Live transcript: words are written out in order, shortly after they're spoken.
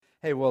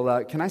Hey,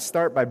 well, can I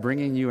start by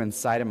bringing you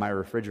inside of my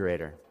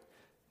refrigerator?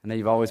 I know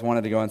you've always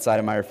wanted to go inside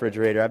of my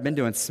refrigerator. I've been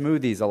doing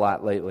smoothies a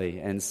lot lately,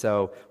 and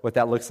so what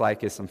that looks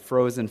like is some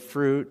frozen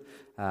fruit,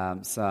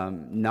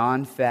 some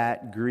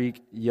non-fat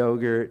Greek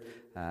yogurt.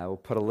 We'll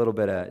put a little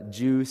bit of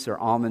juice or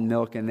almond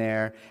milk in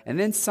there, and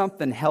then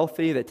something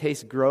healthy that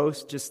tastes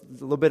gross, just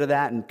a little bit of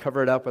that, and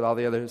cover it up with all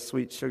the other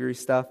sweet, sugary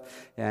stuff,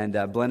 and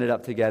blend it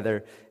up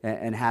together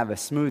and have a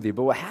smoothie.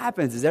 But what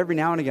happens is every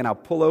now and again I'll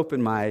pull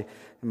open my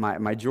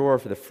drawer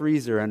for the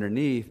freezer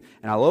underneath,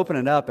 and I'll open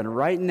it up, and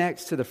right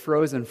next to the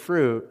frozen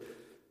fruit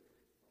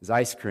is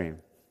ice cream.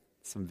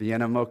 Some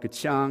Vienna Mocha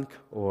Chunk,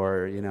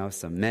 or,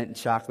 some mint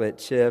chocolate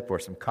chip, or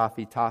some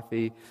coffee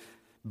toffee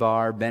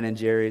bar. Ben &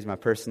 Jerry's, my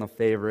personal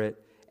favorite.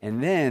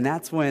 And then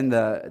that's when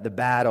the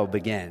battle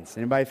begins.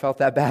 Anybody felt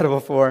that battle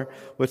before?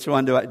 Which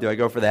one do I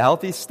go for the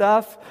healthy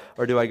stuff,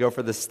 or do I go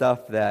for the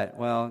stuff that,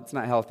 well, it's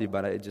not healthy,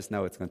 but I just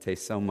know it's going to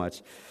taste so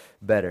much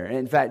better? And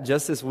in fact,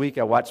 just this week,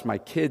 I watched my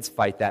kids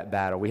fight that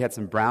battle. We had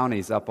some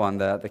brownies up on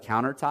the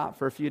countertop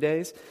for a few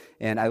days,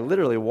 and I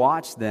literally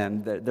watched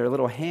them, their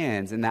little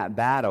hands in that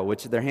battle,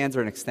 which their hands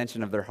are an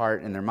extension of their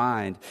heart and their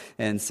mind.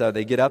 And so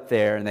they get up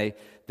there, and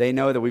they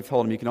know that we've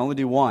told them you can only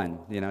do one.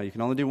 You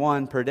can only do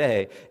one per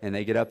day. And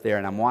they get up there,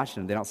 and I'm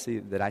watching them. They don't see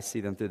that I see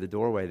them through the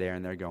doorway there,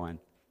 and they're going.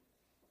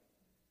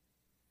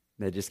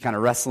 They're just kind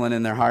of wrestling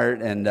in their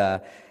heart, and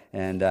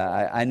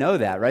I know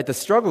that, right? The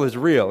struggle is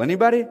real.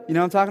 Anybody? You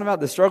know what I'm talking about?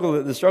 The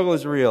struggle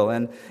is real,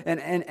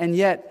 and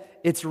yet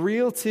it's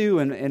real too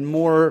in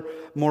more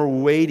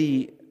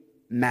weighty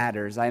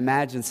matters. I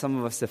imagine some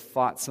of us have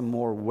fought some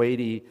more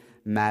weighty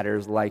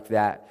matters like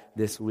that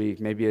this week.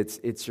 Maybe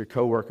it's your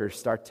coworkers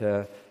start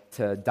to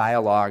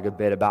dialogue a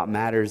bit about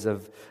matters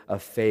of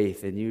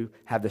faith, and you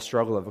have the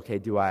struggle of, okay,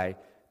 do I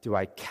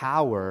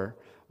cower,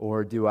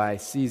 or do I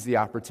seize the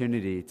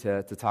opportunity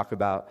to talk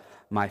about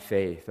my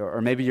faith?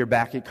 Or maybe you're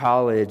back at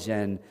college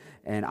and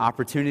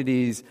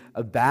opportunities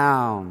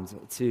abound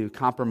to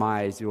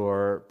compromise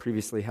your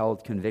previously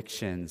held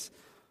convictions.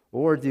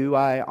 Or do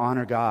I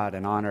honor God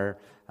and honor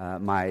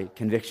my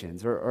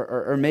convictions?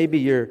 Or maybe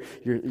you're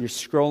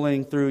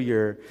scrolling through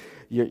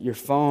your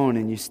phone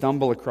and you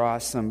stumble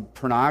across some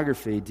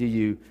pornography. Do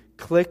you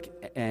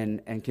click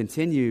and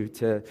continue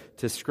to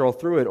scroll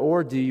through it?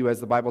 Or do you, as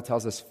the Bible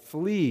tells us,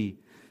 flee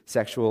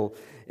sexual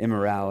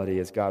immorality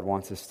as God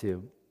wants us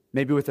to?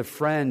 Maybe with a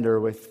friend,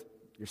 or with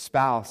your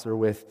spouse, or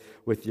with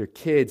your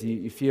kids,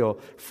 you feel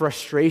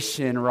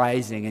frustration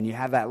rising, and you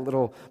have that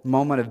little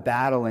moment of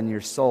battle in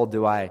your soul.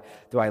 Do I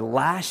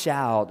lash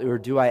out, or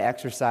do I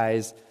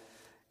exercise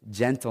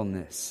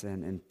gentleness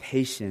and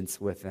patience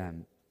with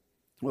them?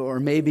 Or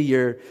maybe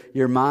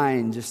your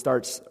mind just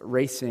starts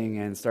racing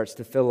and starts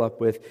to fill up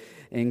with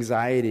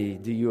anxiety.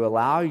 Do you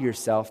allow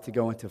yourself to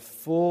go into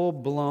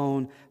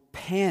full-blown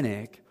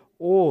panic,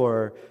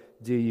 or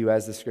do you,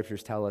 as the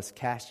Scriptures tell us,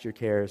 cast your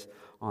cares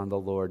on the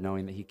Lord,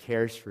 knowing that He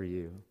cares for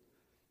you,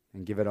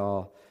 and give it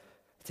all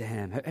to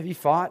Him? Have you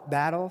fought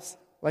battles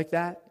like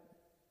that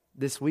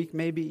this week?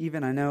 Maybe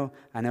even I know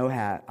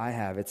I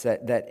have. It's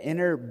that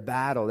inner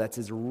battle that's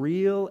as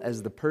real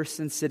as the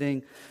person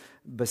sitting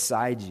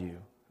beside you.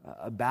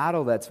 A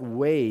battle that's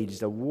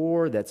waged, a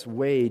war that's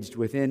waged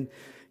within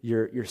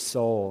your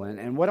soul.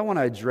 And what I want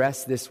to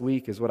address this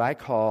week is what I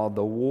call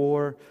the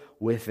war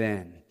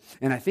within.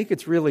 And I think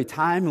it's really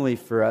timely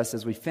for us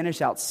as we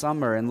finish out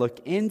summer and look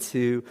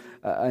into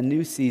a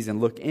new season,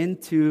 look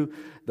into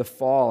the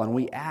fall, and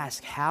we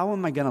ask, how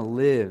am I going to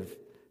live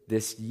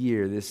this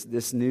year,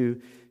 this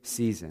new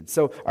season?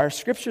 So our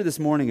scripture this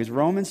morning is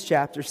Romans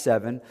chapter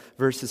 7,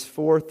 verses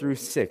 4 through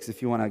 6.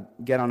 If you want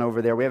to get on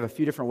over there, we have a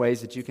few different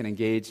ways that you can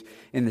engage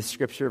in the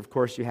scripture. Of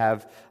course, you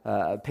have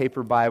a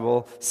paper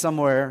Bible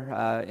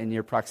somewhere in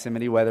your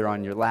proximity, whether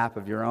on your lap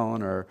of your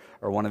own or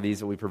one of these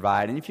that we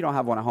provide. And if you don't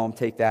have one at home,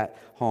 take that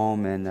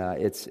home, and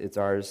it's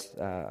ours,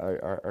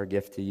 our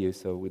gift to you.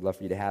 So we'd love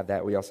for you to have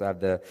that. We also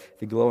have the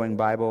glowing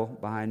Bible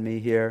behind me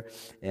here,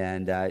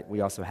 and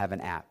we also have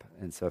an app.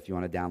 And so if you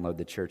want to download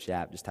the church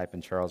app, just type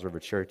in Charles River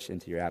Church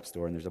into your app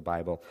store, and there's a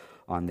Bible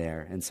on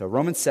there. And so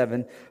Romans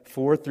 7,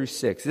 4 through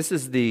 6. This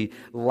is the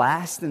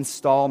last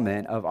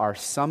installment of our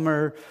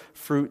summer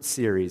fruit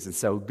series. And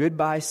so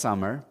goodbye,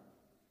 summer.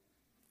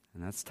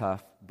 And that's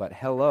tough. But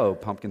hello,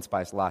 pumpkin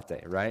spice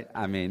latte, right?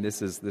 I mean,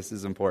 this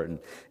is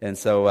important. And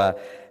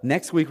so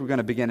next week we're going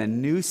to begin a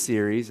new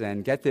series.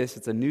 And get this,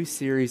 it's a new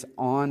series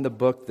on the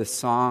book, The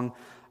Song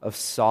of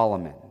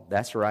Solomon.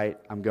 That's right,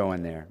 I'm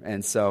going there.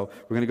 And so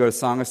we're going to go to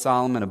Song of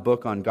Solomon, a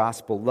book on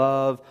gospel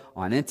love,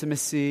 on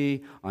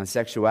intimacy, on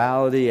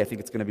sexuality. I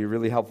think it's going to be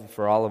really helpful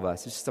for all of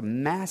us. It's just a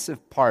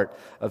massive part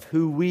of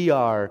who we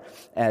are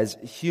as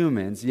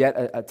humans,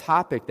 yet a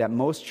topic that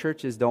most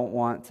churches don't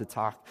want to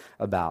talk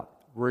about.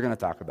 We're going to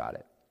talk about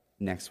it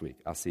next week.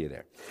 I'll see you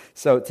there.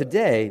 So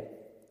today,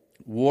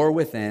 war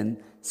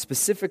within,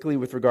 specifically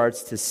with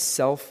regards to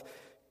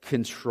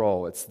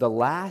self-control. It's the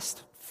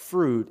last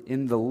fruit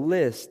in the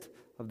list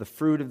of the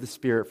fruit of the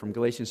Spirit from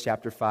Galatians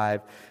chapter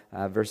 5,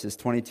 verses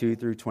 22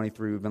 through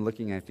 23. We've been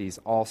looking at these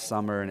all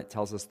summer, and it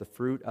tells us the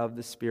fruit of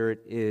the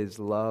Spirit is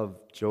love,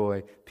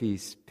 joy,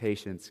 peace,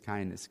 patience,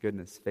 kindness,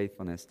 goodness,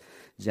 faithfulness,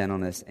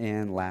 gentleness,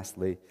 and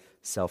lastly,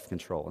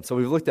 self-control. And so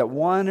we've looked at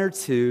one or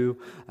two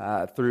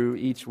through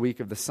each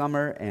week of the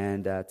summer,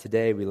 and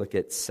today we look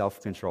at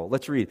self-control.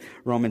 Let's read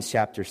Romans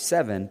chapter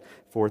 7,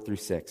 4 through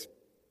 6.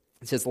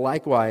 It says,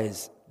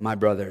 "Likewise, my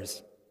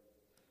brothers,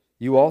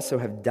 you also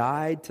have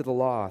died to the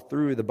law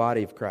through the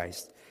body of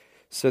Christ,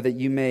 so that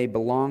you may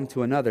belong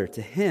to another,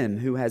 to him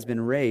who has been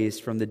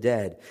raised from the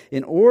dead,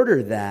 in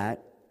order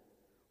that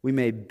we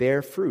may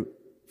bear fruit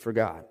for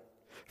God.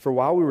 For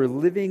while we were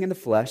living in the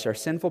flesh, our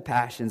sinful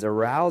passions,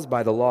 aroused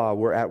by the law,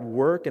 were at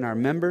work in our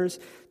members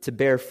to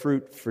bear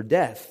fruit for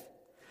death.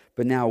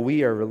 But now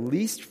we are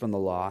released from the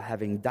law,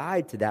 having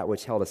died to that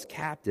which held us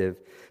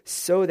captive,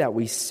 so that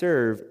we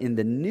serve in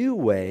the new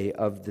way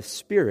of the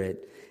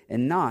Spirit,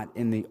 and not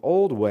in the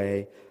old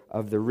way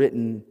of the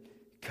written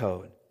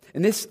code."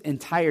 And this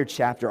entire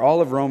chapter,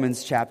 all of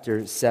Romans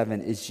chapter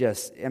 7 is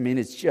just,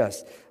 it's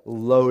just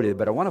loaded.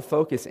 But I want to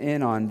focus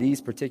in on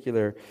these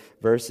particular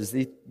verses,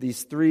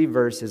 these three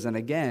verses. And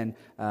again,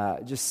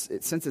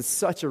 since it's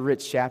such a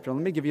rich chapter,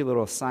 let me give you a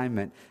little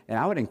assignment. And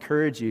I would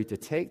encourage you to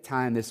take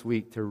time this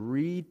week to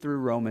read through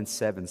Romans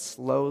 7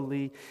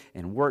 slowly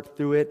and work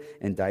through it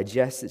and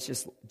digest it.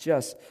 It's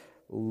just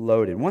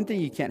loaded. One thing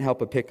you can't help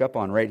but pick up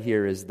on right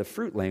here is the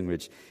fruit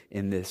language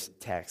in this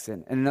text.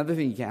 And another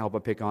thing you can't help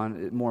but pick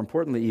on, more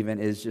importantly even,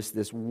 is just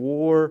this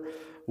war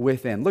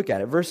within. Look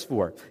at it, verse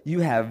 4. "You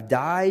have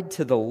died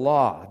to the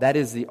law." That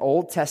is the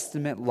Old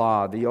Testament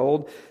law, the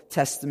Old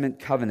Testament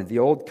covenant, the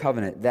old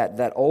covenant,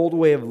 that old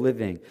way of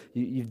living.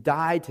 You've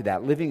died to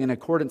that, living in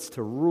accordance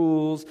to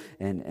rules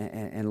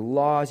and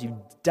laws. You've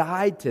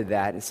died to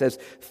that. It says,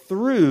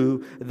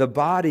 through the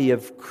body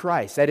of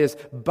Christ. That is,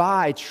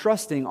 by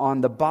trusting on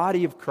the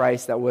body of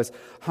Christ that was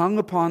hung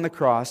upon the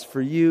cross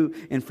for you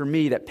and for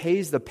me, that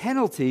pays the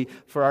penalty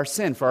for our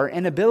sin, for our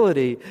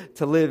inability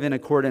to live in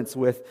accordance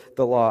with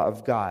the law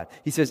of God.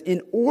 He says,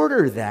 in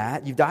order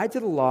that, you've died to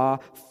the law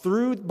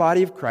through the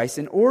body of Christ,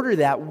 in order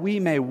that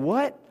we may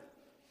what?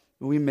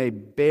 We may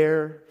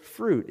bear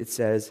fruit, it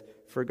says,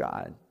 for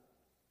God.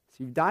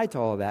 So you've died to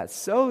all of that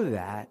so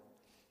that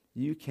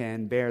you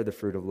can bear the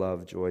fruit of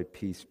love, joy,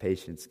 peace,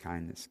 patience,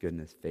 kindness,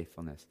 goodness,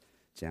 faithfulness,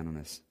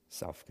 gentleness,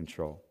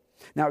 self-control.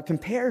 Now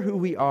compare who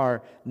we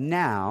are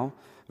now,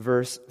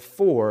 verse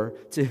 4,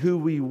 to who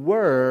we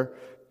were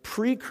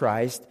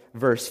pre-Christ,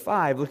 verse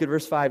 5. Look at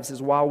verse 5. It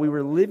says, "While we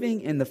were living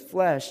in the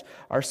flesh,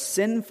 our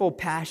sinful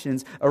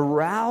passions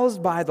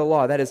aroused by the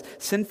law." That is,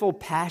 sinful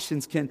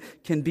passions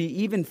can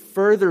be even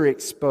further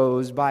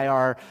exposed by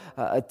our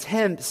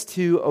attempts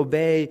to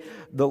obey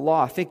the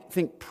law.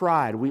 Think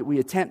pride. We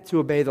attempt to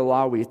obey the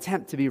law. We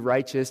attempt to be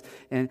righteous.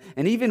 And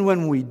even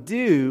when we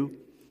do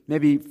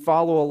maybe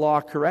follow a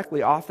law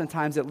correctly,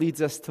 oftentimes it leads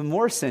us to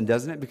more sin,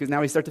 doesn't it? Because now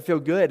we start to feel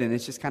good, and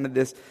it's just kind of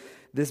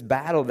this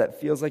battle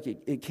that feels like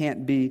it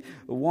can't be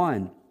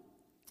won.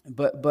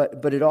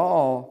 But it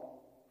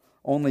all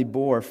only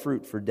bore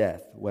fruit for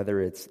death, whether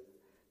it's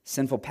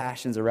sinful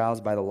passions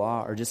aroused by the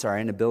law or just our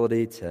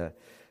inability to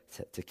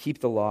keep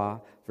the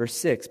law. Verse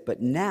 6,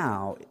 "But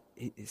now,"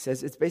 it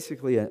says, it's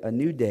basically a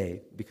new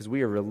day because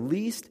we are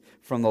released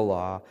from the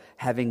law,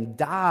 having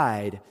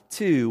died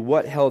to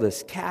what held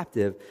us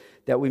captive,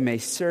 that we may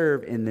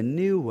serve in the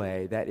new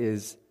way, that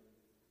is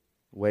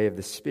way of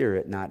the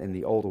Spirit, not in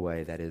the old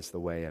way, that is the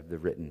way of the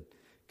written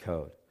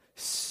code.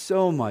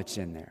 So much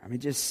in there.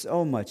 Just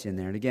so much in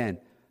there. And again,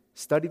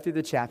 study through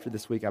the chapter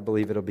this week. I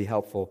believe it'll be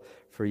helpful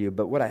for you.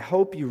 But what I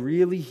hope you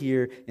really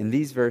hear in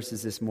these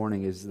verses this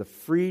morning is the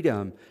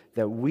freedom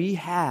that we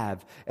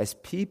have as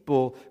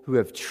people who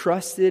have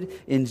trusted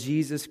in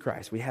Jesus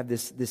Christ. We have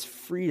this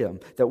freedom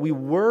that we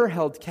were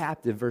held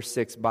captive, verse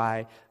 6,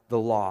 by the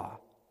law.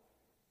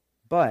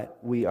 But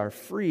we are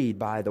freed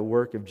by the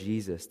work of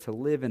Jesus to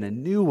live in a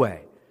new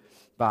way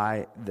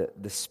by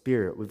the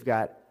Spirit. We've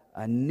got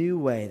a new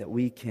way that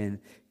we can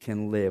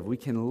live. We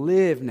can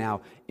live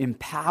now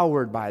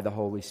empowered by the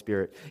Holy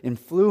Spirit,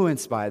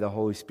 influenced by the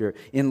Holy Spirit,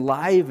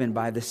 enlivened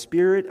by the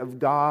Spirit of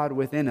God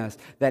within us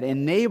that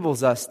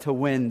enables us to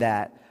win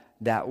that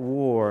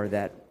war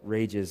that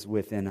rages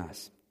within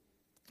us.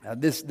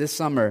 This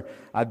summer,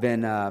 I've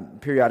been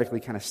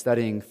periodically kind of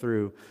studying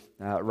through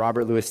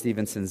Robert Louis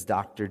Stevenson's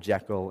Dr.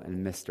 Jekyll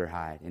and Mr.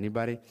 Hyde.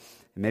 Anybody?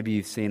 Maybe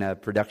you've seen a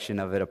production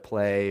of it, a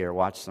play, or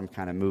watched some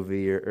kind of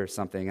movie or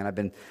something. And I've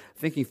been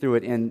thinking through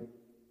it in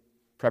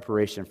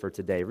preparation for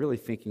today, really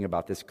thinking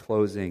about this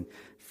closing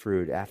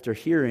fruit. After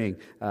hearing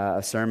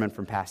a sermon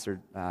from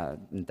Pastor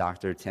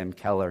Dr. Tim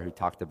Keller, who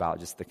talked about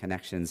just the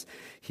connections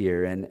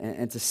here.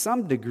 And to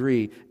some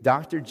degree,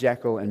 Dr.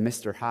 Jekyll and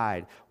Mr.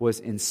 Hyde was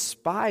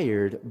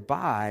inspired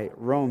by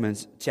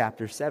Romans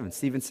chapter 7.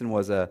 Stevenson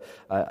was a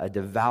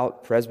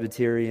devout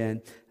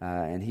Presbyterian,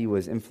 and he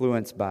was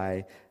influenced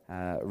by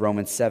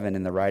Romans 7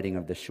 in the writing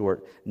of the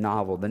short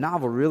novel. The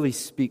novel really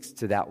speaks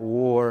to that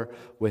war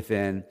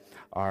within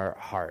our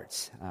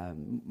hearts.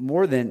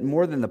 More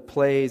than the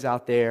plays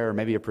out there, or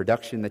maybe a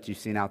production that you've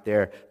seen out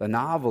there, the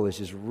novel is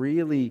just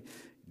really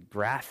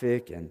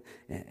graphic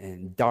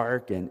and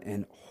dark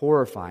and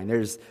horrifying.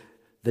 There's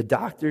the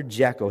Dr.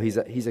 Jekyll. He's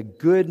a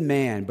good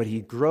man, but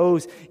he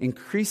grows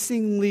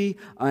increasingly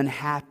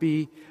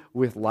unhappy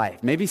with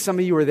life. Maybe some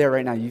of you are there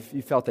right now. You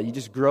felt that you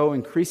just grow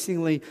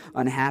increasingly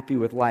unhappy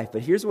with life.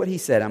 But here's what he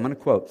said. I'm going to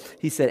quote.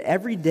 He said,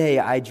 "Every day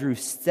I drew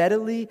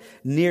steadily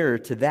nearer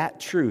to that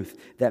truth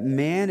that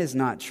man is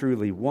not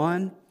truly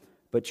one,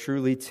 but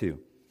truly two.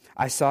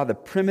 I saw the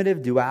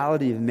primitive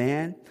duality of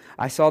man.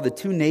 I saw the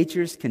two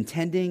natures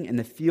contending in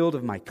the field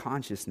of my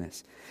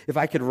consciousness. If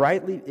it could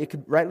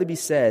rightly be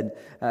said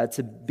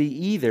to be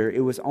either,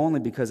 it was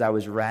only because I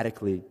was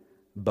radically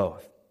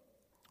both."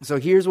 So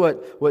here's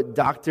what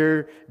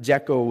Dr.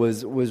 Jekyll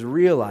was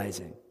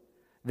realizing,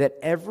 that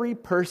every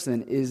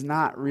person is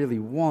not really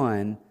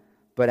one,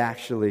 but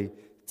actually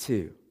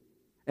two.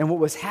 And what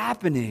was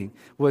happening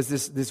was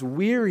this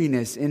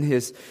weariness in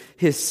his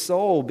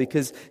soul,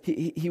 because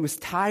he was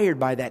tired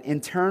by that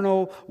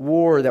internal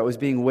war that was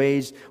being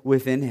waged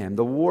within him,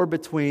 the war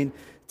between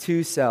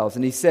two selves.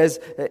 And he says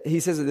it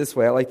this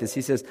way, I like this.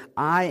 He says,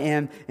 "I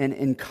am an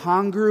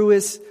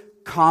incongruous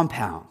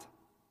compound."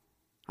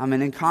 I'm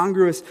an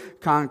incongruous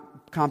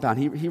compound.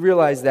 He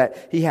realized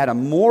that he had a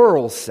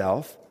moral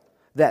self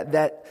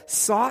that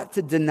sought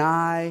to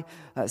deny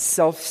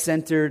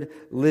self-centered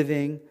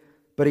living,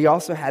 but he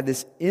also had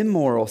this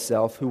immoral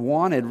self who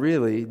wanted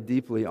really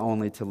deeply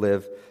only to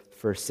live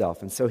for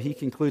self. And so he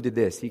concluded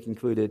this. He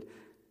concluded,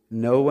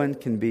 no one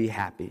can be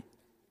happy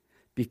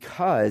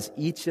because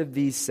each of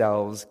these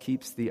selves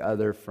keeps the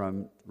other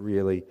from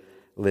really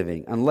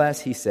living.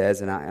 Unless, he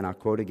says, and I'll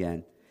quote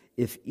again,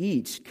 "If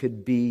each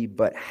could be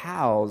but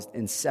housed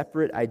in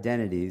separate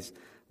identities,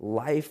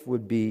 life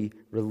would be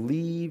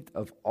relieved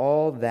of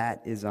all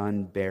that is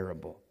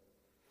unbearable."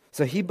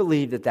 So he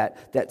believed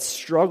that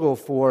struggle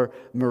for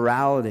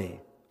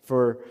morality,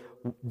 for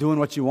doing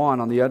what you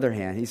want, on the other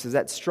hand, he says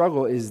that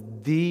struggle is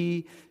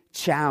the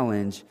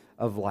challenge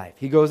of life.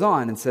 He goes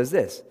on and says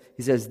this.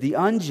 He says, "The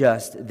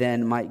unjust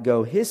then might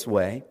go his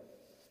way,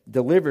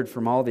 delivered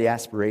from all the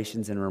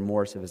aspirations and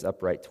remorse of his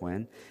upright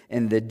twin,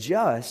 and the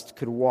just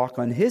could walk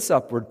on his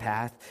upward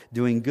path,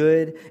 doing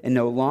good and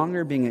no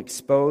longer being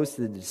exposed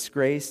to the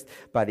disgrace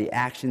by the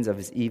actions of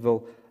his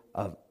evil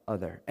of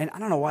other." And I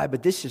don't know why,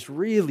 but this just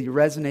really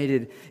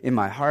resonated in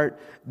my heart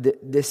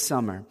this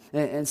summer.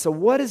 And so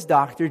what does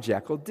Dr.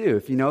 Jekyll do?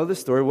 If you know the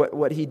story,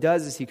 what he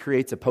does is he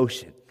creates a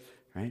potion,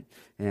 right?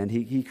 And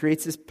he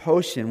creates this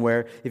potion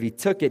where if he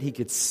took it, he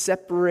could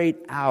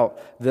separate out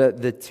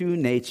the two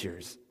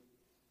natures,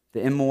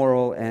 the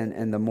immoral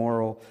and the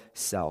moral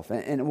self.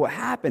 And what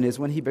happened is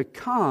when he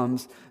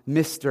becomes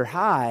Mr.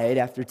 Hyde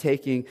after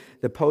taking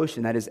the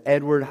potion, that is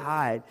Edward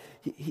Hyde,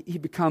 he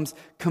becomes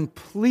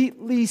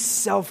completely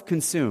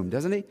self-consumed,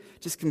 doesn't he?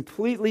 Just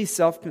completely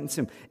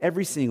self-consumed.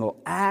 Every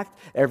single act,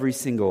 every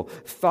single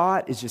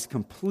thought is just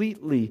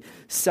completely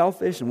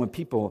selfish. And when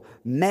people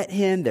met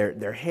him,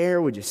 their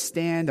hair would just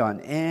stand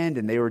on end,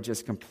 and they were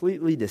just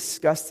completely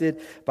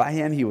disgusted by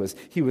him. He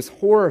was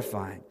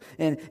horrifying.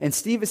 And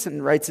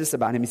Stevenson writes this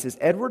about him. He says,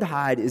 "Edward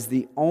Hyde is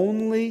the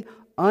only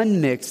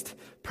unmixed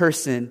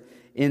person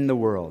in the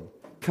world.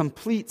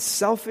 Complete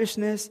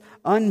selfishness,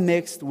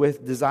 unmixed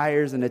with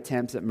desires and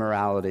attempts at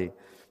morality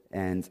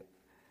and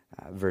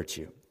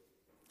virtue."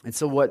 And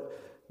so what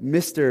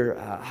Mr.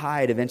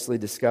 Hyde eventually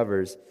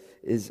discovers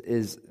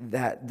is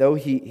that though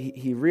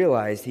he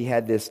realized he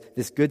had this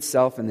good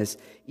self and this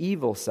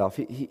evil self,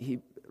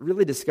 he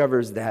really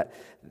discovers that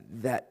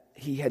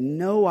he had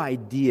no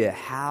idea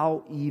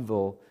how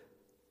evil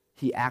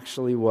he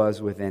actually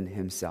was within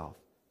himself.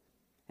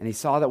 And he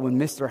saw that when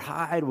Mr.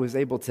 Hyde was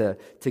able to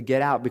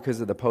get out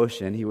because of the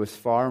potion, he was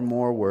far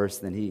more worse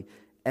than he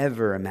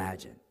ever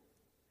imagined.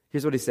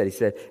 Here's what he said. He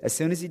said, as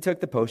soon as he took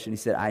the potion, he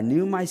said, "I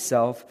knew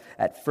myself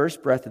at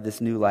first breath of this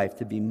new life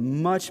to be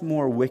much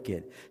more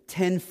wicked,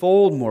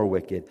 tenfold more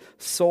wicked,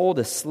 sold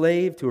a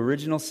slave to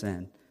original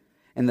sin,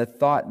 and the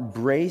thought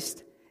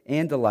braced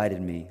and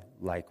delighted me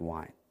like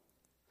wine."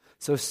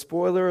 So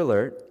spoiler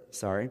alert,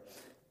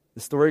 the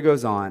story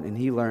goes on, and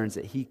he learns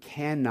that he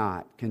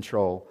cannot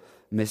control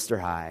Mr.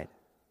 Hyde.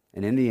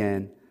 And in the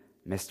end,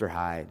 Mr.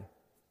 Hyde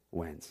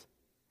wins.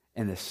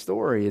 And the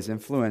story is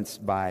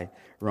influenced by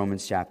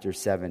Romans chapter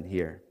 7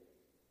 here.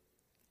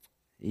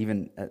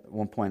 Even at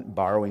one point,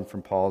 borrowing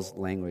from Paul's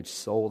language,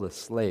 sold a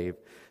slave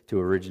to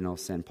original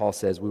sin. Paul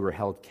says we were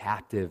held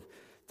captive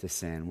to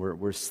sin.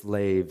 We're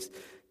slaves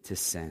to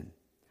sin.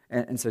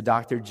 And so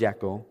Dr.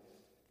 Jekyll,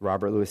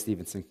 Robert Louis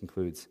Stevenson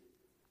concludes,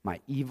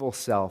 "My evil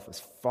self is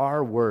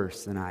far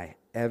worse than I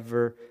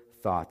ever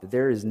thought, that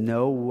there is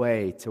no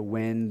way to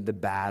win the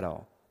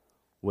battle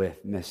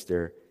with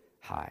Mr.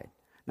 Hyde."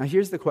 Now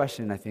here's the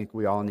question I think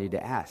we all need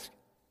to ask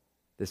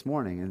this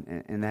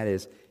morning, and that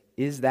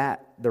is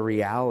that the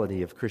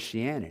reality of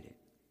Christianity?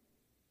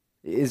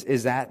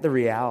 Is that the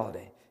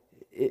reality?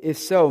 if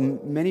so,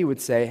 many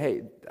would say,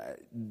 hey,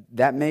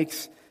 that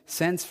makes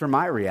sense for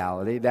my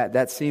reality.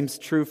 That seems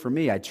true for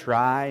me. I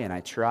try and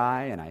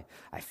I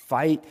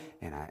fight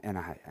and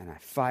I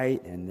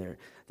fight, and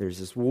there's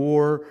this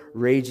war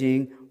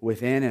raging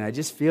within, and I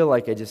just feel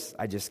like I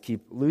just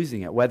keep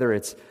losing it. Whether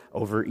it's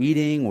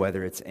overeating,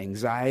 whether it's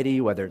anxiety,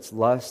 whether it's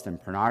lust and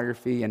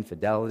pornography,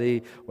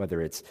 infidelity,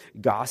 whether it's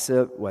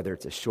gossip, whether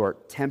it's a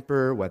short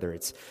temper, whether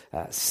it's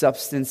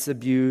substance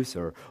abuse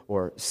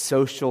or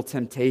social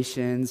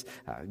temptations,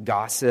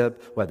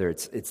 gossip, whether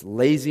it's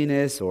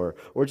laziness or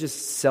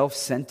just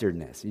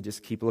self-centeredness. You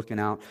just keep looking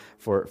out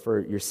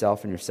for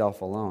yourself and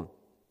yourself alone.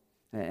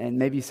 And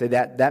maybe you say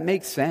that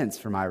makes sense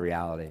for my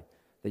reality,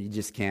 that you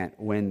just can't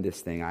win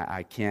this thing.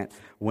 I can't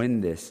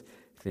win this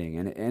thing.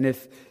 And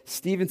if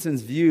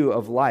Stevenson's view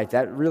of life,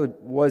 that really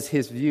was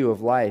his view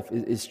of life,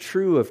 is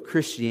true of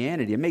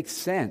Christianity, it makes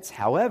sense.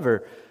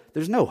 However,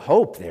 there's no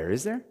hope there,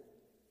 is there?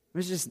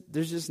 There's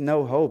just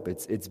no hope.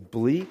 It's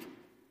bleak,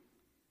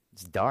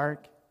 it's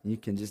dark, you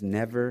can just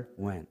never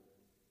win.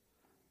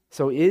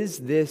 So is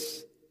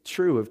this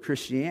true of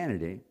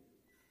Christianity?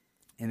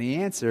 And the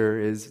answer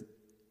is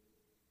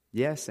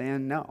yes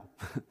and no.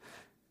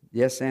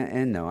 Yes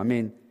and no. I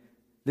mean,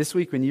 this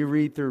week when you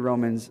read through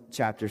Romans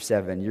chapter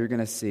 7, you're going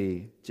to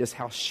see just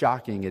how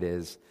shocking it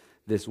is,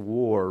 this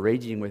war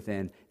raging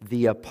within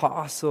the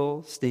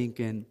apostle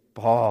stinking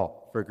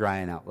Paul, for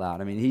crying out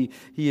loud. I mean,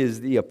 he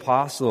is the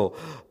apostle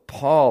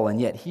Paul, and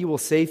yet he will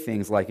say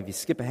things like, if you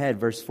skip ahead,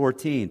 verse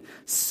 14,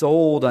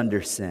 sold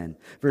under sin.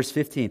 Verse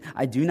 15,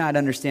 I do not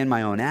understand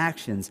my own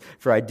actions,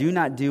 for I do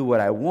not do what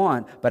I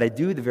want, but I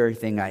do the very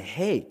thing I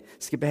hate.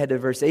 Skip ahead to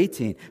verse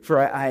 18, for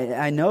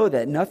I know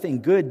that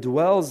nothing good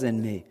dwells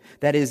in me,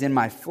 that is, in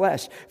my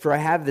flesh, for I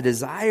have the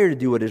desire to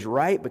do what is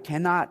right, but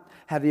cannot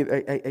have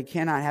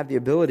the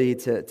ability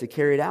to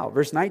carry it out.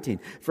 Verse 19,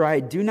 for I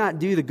do not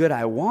do the good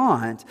I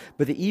want,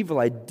 but the evil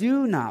I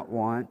do not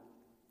want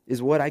is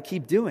what I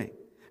keep doing.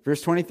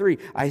 Verse 23,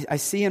 I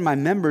see in my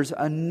members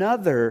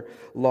another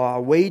law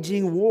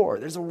waging war.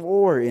 There's a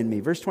war in me.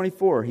 Verse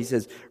 24, he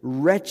says,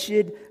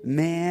 wretched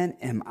man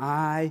am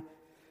I,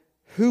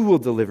 who will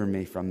deliver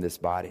me from this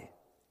body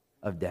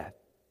of death?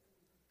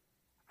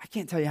 I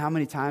can't tell you how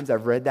many times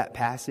I've read that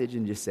passage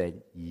and just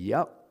said,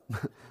 yep,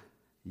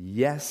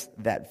 yes,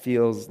 that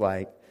feels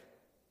like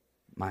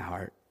my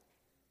heart.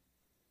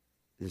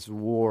 This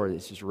war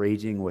that's just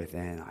raging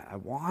within. I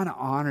want to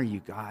honor you,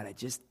 God. I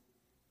just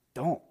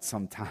don't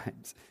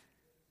sometimes.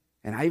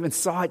 And I even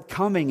saw it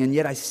coming, and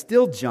yet I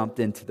still jumped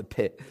into the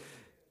pit.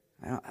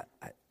 I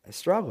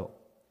struggle.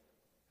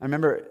 I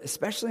remember,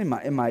 especially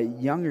in my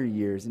younger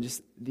years, and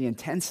just the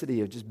intensity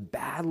of just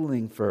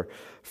battling for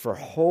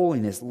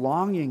holiness,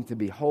 longing to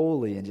be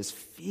holy, and just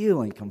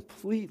feeling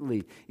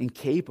completely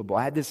incapable.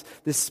 I had this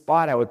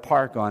spot I would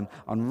park on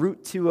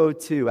Route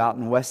 202 out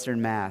in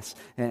Western Mass,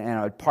 and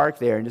I would park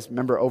there and just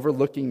remember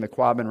overlooking the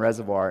Quabbin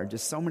Reservoir, and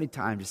just so many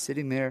times just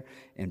sitting there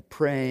and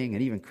praying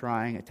and even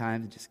crying at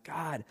times, and just,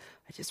 God,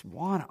 I just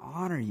want to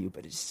honor you,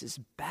 but it's this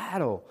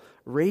battle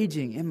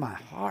raging in my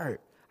heart.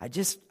 I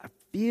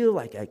feel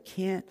like I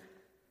can't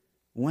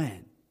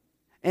win.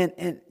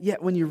 And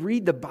yet when you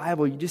read the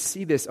Bible, you just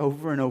see this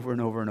over and over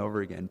and over and over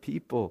again.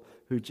 People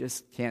who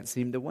just can't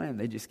seem to win.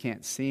 They just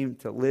can't seem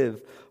to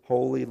live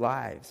holy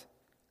lives.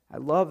 I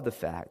love the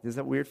fact. Is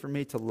that weird for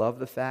me to love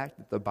the fact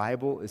that the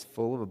Bible is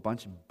full of a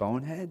bunch of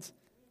boneheads?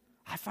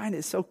 I find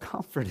it so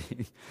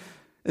comforting.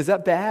 Is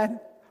that bad?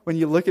 When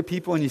you look at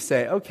people and you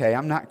say, okay,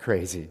 I'm not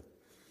crazy.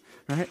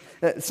 Right?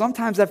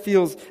 Sometimes that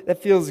feels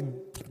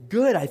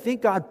good. I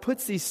think God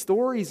puts these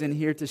stories in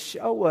here to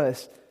show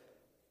us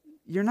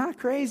you're not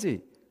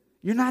crazy.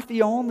 You're not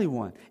the only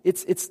one.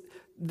 It's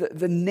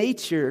the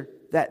nature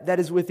that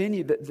is within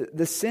you,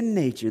 the sin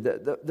nature,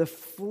 the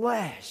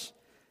flesh.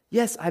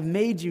 Yes, I've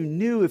made you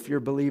new if you're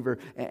a believer,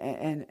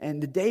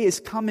 and the day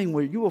is coming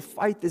where you will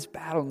fight this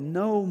battle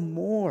no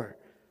more.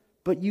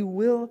 But you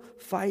will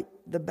fight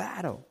the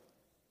battle.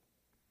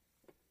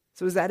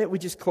 So is that it? We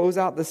just close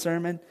out the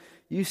sermon.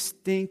 You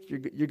stink,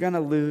 you're going to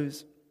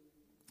lose.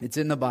 It's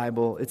in the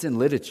Bible, it's in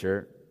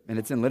literature, and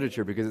it's in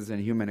literature because it's in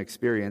human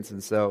experience.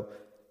 And so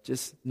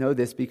just know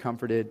this, be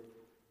comforted,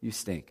 you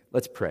stink.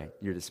 Let's pray.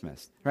 You're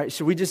dismissed. All right?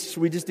 Should we just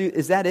do,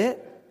 is that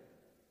it?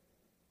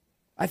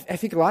 I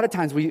think a lot of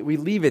times we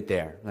leave it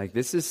there. Like,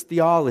 this is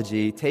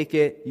theology, take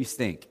it, you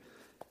stink.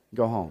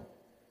 Go home.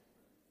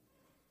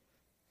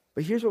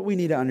 But here's what we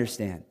need to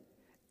understand.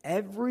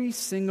 Every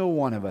single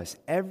one of us,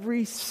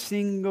 every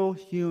single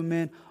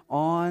human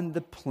on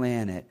the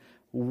planet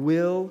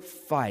will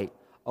fight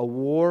a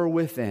war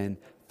within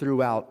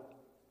throughout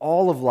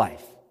all of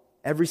life.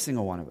 Every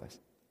single one of us.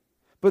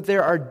 But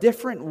there are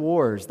different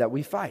wars that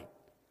we fight.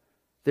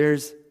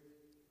 There's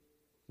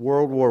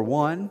World War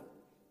I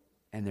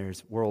and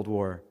there's World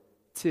War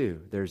II.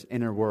 There's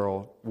Inner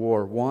World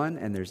War I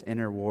and there's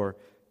Inner War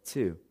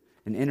II.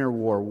 And Inner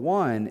War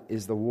I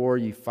is the war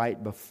you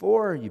fight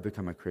before you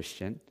become a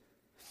Christian.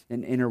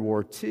 And Inner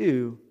War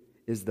II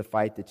is the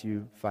fight that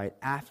you fight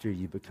after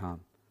you become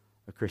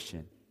a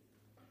Christian.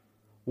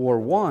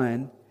 War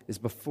I is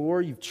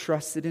before you've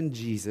trusted in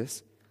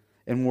Jesus,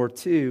 and war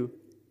two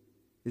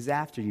is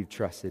after you've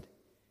trusted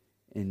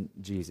in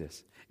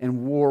Jesus.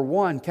 And war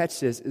one, catch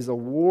this, is a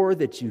war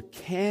that you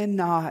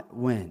cannot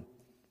win.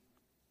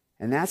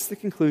 And that's the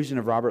conclusion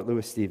of Robert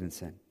Louis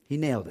Stevenson. He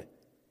nailed it.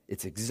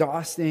 It's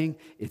exhausting.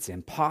 It's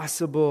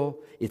impossible.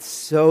 It's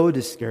so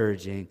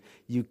discouraging.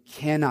 You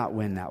cannot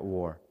win that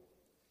war.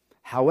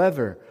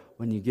 However,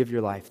 when you give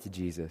your life to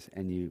Jesus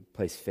and you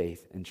place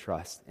faith and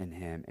trust in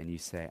Him and you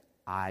say,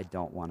 I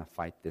don't want to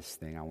fight this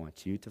thing, I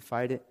want you to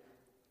fight it,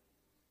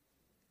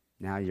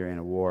 now you're in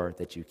a war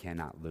that you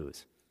cannot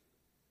lose.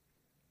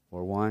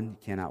 War one, you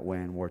cannot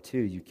win. War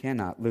two, you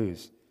cannot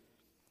lose.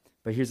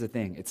 But here's the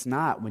thing. It's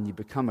not when you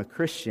become a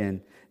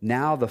Christian,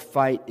 now the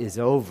fight is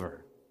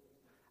over.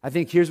 I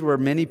think here's where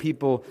many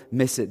people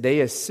miss it.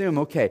 They assume,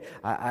 okay,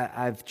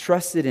 I've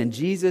trusted in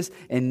Jesus,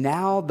 and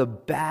now the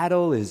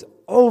battle is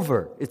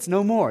over. It's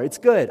no more. It's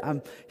good.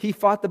 He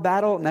fought the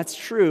battle, and that's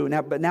true.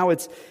 But now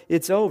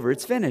it's over.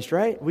 It's finished,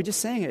 right? We just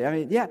sang it. I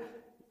mean, yeah,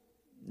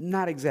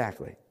 not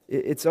exactly.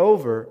 It's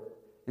over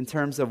in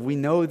terms of we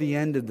know the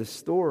end of the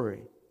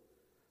story.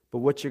 But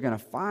what you're going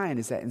to find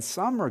is that in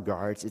some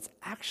regards, it's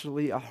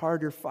actually a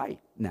harder fight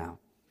now.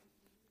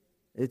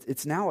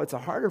 It's a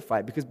harder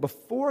fight because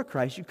before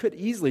Christ, you could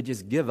easily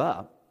just give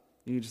up.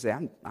 You could just say,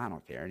 I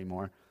don't care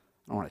anymore.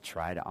 I don't want to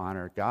try to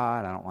honor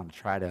God. I don't want to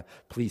try to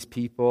please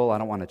people. I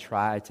don't want to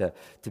try to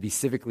be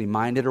civically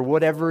minded or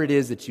whatever it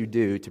is that you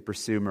do to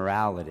pursue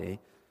morality.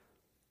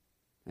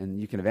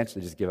 And you can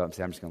eventually just give up and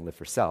say, I'm just going to live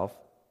for self.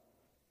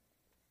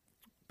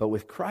 But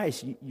with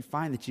Christ, you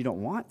find that you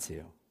don't want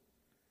to.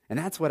 And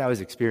that's what I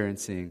was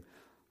experiencing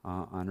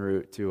on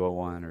Route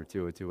 201 or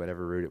 202,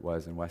 whatever route it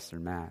was in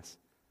Western Mass.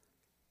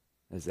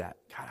 Is that,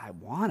 God, I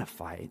want to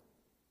fight.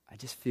 I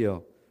just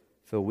feel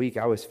weak.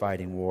 I was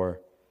fighting war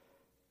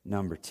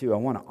number two. I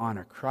want to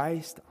honor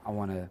Christ. I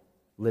want to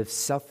live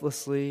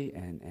selflessly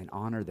and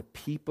honor the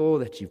people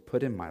that you've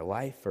put in my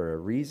life for a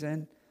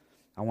reason.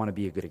 I want to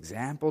be a good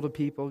example to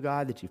people,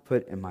 God, that you've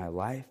put in my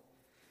life.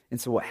 And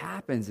so what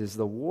happens is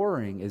the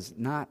warring is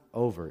not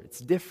over. It's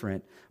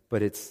different,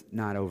 but it's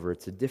not over.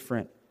 It's a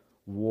different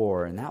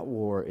war, and that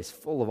war is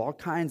full of all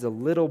kinds of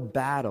little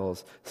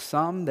battles,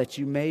 some that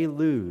you may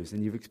lose,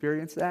 and you've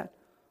experienced that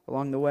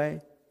along the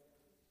way,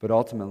 but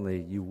ultimately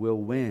you will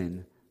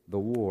win the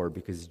war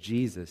because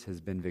Jesus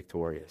has been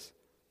victorious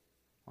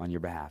on your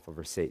behalf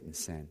over Satan's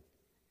sin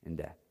and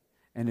death.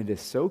 And it is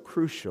so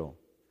crucial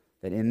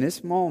that in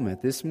this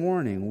moment, this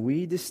morning,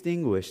 we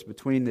distinguish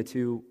between the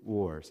two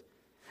wars.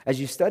 As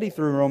you study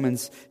through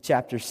Romans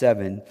chapter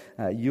 7,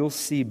 you'll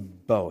see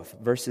both.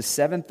 Verses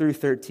 7 through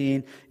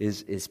 13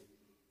 is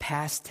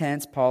past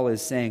tense. Paul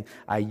is saying,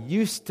 I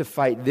used to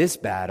fight this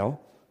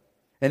battle.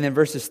 And then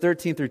verses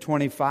 13 through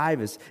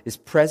 25 is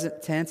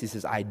present tense. He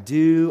says, I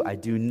do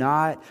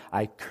not,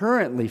 I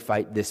currently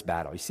fight this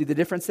battle. You see the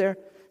difference there?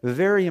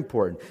 Very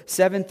important.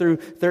 7 through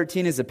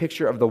 13 is a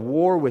picture of the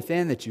war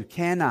within that you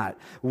cannot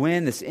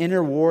win, this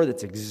inner war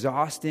that's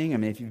exhausting. I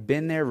mean, if you've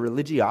been there,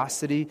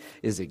 religiosity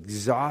is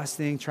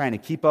exhausting, trying to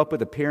keep up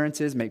with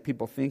appearances, make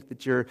people think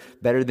that you're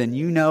better than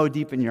you know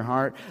deep in your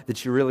heart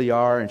that you really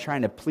are, and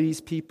trying to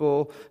please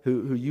people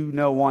who you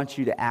know want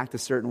you to act a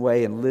certain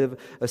way and live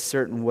a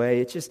certain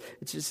way. It's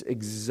just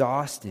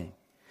exhausting.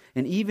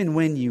 And even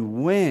when you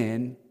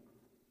win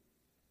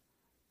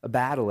a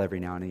battle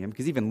every now and again,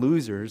 because even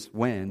losers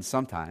win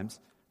sometimes,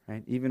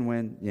 right? Even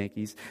when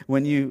Yankees,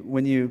 when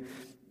you,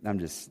 I'm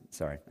just,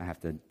 sorry, I have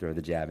to throw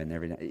the jab in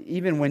every now.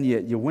 Even when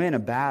you win a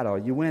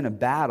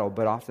battle,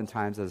 but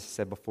oftentimes, as I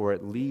said before,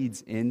 it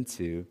leads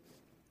into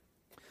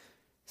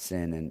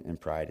sin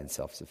and pride and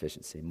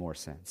self-sufficiency, more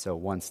sin. So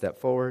one step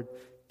forward,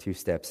 two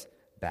steps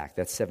back.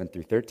 That's 7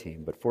 through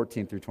 13, but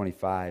 14 through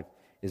 25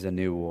 is a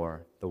new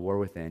war, the war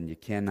within. You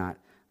cannot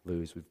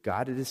lose. We've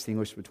got to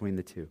distinguish between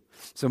the two.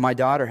 So my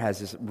daughter has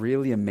this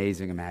really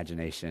amazing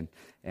imagination,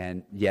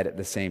 and yet at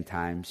the same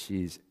time,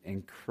 she's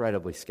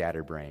incredibly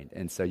scatterbrained.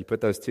 And so you put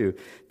those two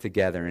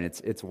together, and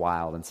it's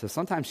wild. And so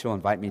sometimes she'll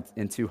invite me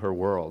into her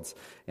worlds,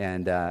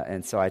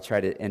 and so I try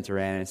to enter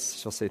in, and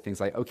she'll say things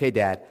like, okay,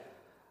 Dad,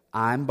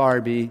 I'm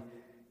Barbie,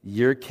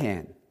 you're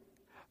Ken.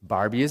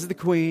 Barbie is the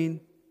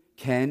queen,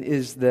 Ken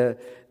is the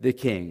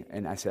king.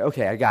 And I said,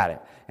 okay, I got it.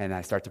 And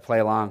I start to play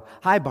along.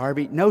 Hi,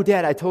 Barbie. No,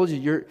 Dad, I told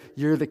you,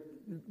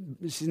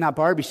 she's not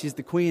Barbie, she's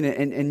the queen,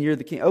 and you're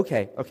the king.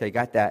 Okay,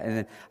 got that. And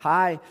then,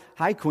 hi,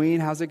 queen,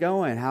 how's it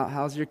going?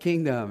 How's your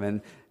kingdom?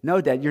 And no,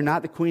 Dad, you're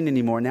not the queen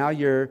anymore. Now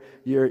you're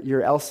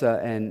Elsa,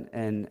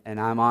 and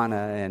I'm Anna,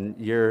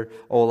 and you're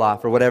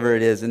Olaf, or whatever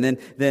it is. And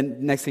then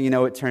next thing you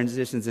know, it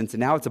transitions into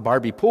now it's a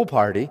Barbie pool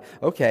party.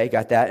 Okay,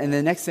 got that. And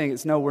the next thing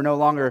is, no, we're no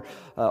longer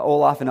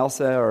Olaf and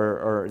Elsa,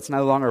 or it's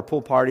no longer a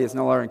pool party. It's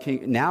no longer a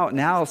king.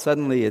 Now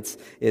suddenly it's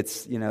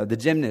the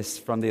gymnasts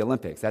from the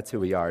Olympics. That's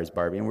who we are as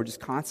Barbie, and we're just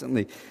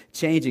constantly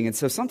changing. And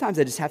so sometimes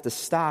I just have to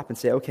stop and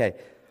say, okay,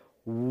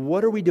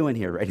 what are we doing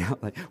here right now?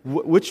 Like,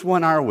 which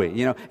one are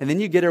we? And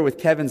then you get her with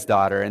Kevin's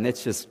daughter, and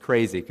it's just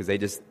crazy because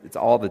it's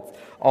all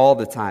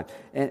the time.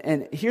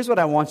 And here's what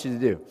I want you to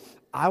do.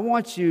 I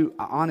want you,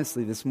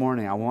 honestly, this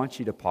morning, I want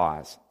you to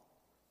pause.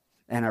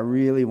 And I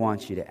really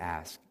want you to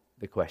ask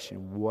the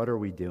question, what are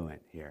we doing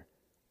here?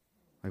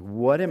 Like,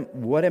 what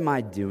am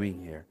I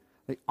doing here?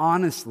 Like,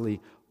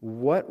 honestly,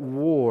 what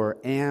war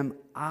am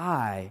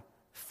I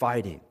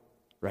fighting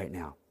right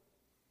now?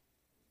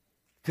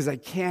 Because I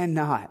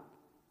cannot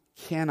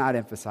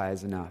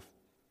emphasize enough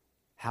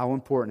how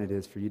important it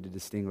is for you to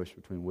distinguish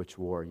between which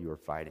war you are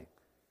fighting.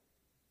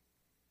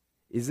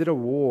 Is it a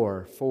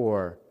war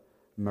for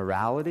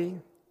morality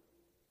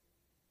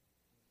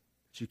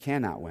that you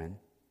cannot win?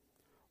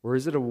 Or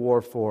is it a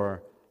war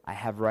for, I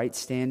have right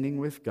standing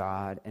with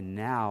God, and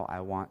now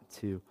I want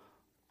to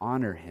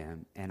honor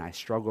Him, and I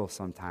struggle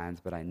sometimes,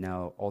 but I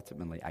know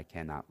ultimately I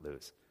cannot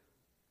lose?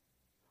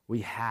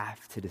 We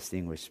have to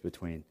distinguish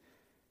between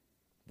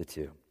the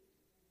two.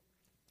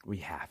 We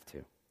have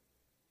to.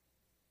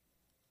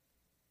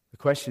 The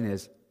question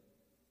is,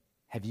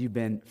 have you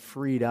been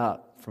freed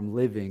up from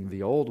living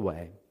the old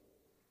way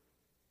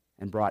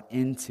and brought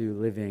into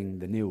living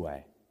the new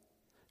way?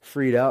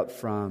 Freed up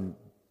from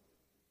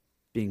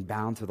being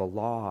bound to the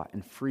law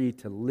and free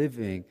to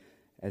living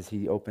as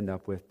he opened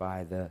up with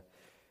by the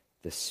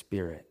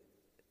Spirit.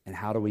 And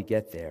how do we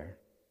get there?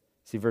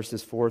 See,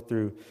 verses 4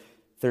 through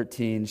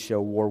 13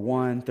 show war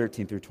 1,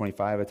 13 through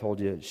 25, I told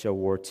you, show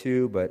war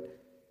 2, but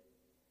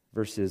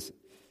verses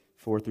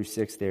 4 through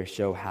 6 there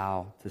show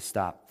how to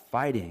stop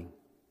fighting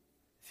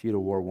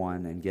feudal war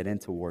 1 and get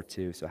into war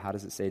 2. So how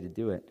does it say to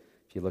do it?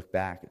 If you look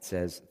back, it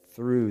says,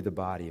 through the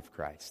body of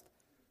Christ.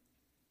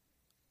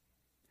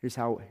 Here's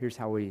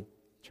how we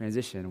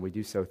transition. We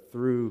do so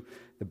through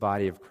the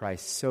body of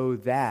Christ so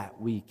that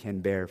we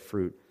can bear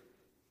fruit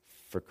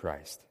for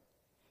Christ.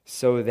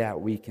 So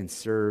that we can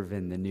serve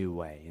in the new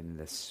way, in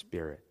the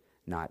Spirit,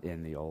 not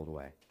in the old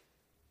way.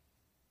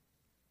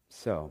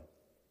 So,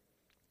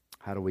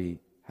 how do we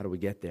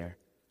get there?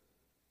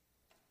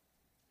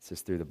 It's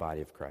just through the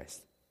body of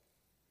Christ.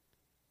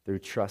 Through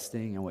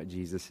trusting in what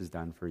Jesus has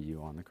done for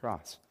you on the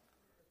cross.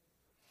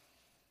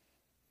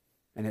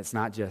 And it's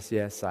not just,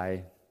 yes,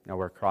 I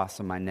wear a cross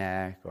on my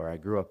neck, or I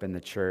grew up in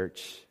the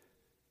church.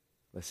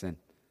 Listen,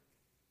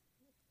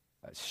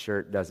 a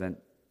shirt doesn't,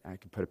 I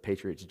could put a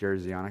Patriots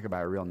jersey on, I could buy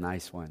a real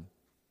nice one,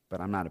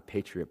 but I'm not a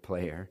Patriot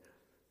player.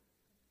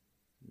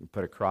 You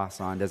put a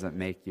cross on doesn't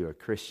make you a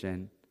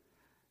Christian.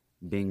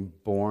 Being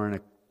born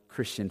a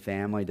Christian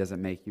family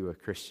doesn't make you a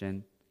Christian.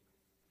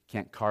 You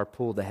can't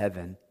carpool to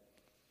heaven.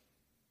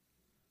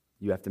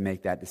 You have to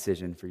make that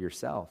decision for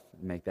yourself,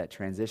 make that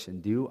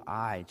transition. Do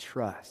I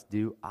trust?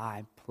 Do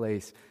I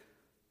place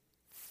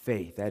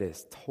faith? That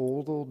is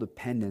total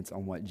dependence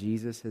on what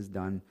Jesus has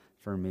done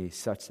for me,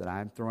 such that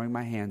I'm throwing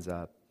my hands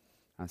up.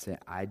 I'm saying,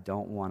 I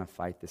don't want to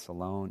fight this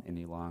alone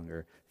any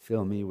longer.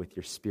 Fill me with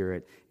your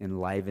Spirit.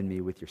 Enliven me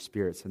with your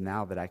Spirit. So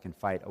now that I can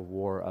fight a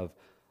war of,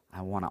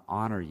 I want to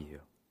honor you,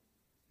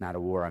 not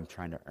a war I'm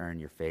trying to earn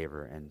your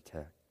favor and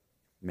to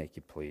make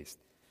you pleased.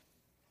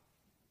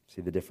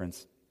 See the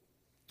difference?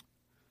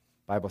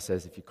 The Bible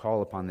says if you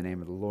call upon the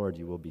name of the Lord,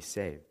 you will be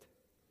saved.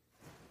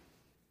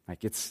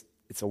 Like it's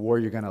a war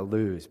you're going to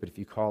lose, but if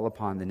you call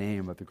upon the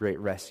name of the great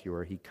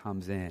rescuer, he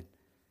comes in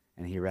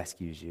and he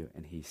rescues you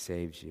and he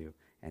saves you.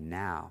 And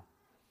now,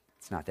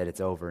 it's not that it's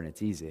over and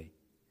it's easy.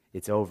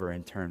 It's over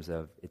in terms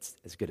of it's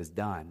as good as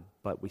done,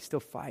 but we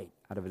still fight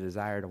out of a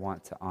desire to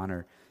want to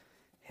honor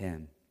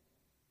him.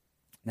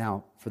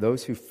 Now, for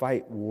those who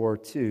fight War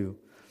 2,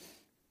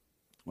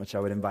 which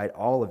I would invite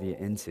all of you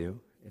into,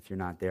 if you're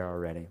not there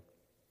already,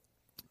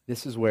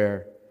 this is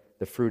where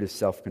the fruit of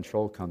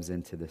self-control comes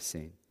into this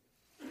scene.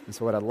 And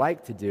so what I'd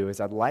like to do is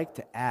I'd like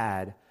to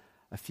add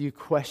a few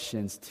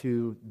questions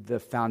to the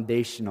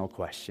foundational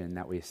question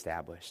that we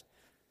established.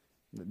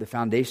 The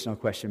foundational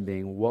question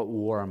being, what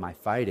war am I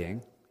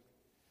fighting?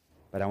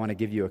 But I want to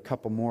give you a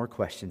couple more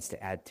questions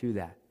to add to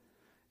that.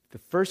 The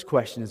first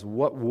question is,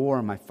 what war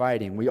am I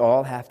fighting? We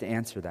all have to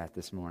answer that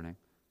this morning.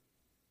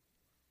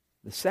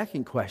 The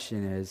second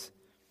question is,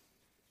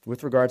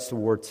 with regards to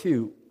War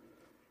 2,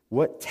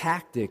 what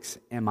tactics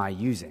am I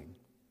using?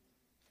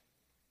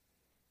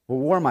 What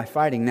war am I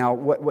fighting? Now,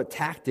 what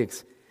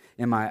tactics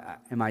am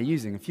I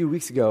using? A few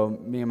weeks ago,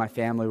 me and my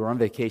family were on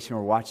vacation.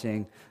 We're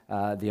watching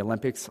the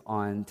Olympics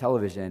on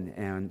television,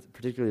 and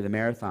particularly the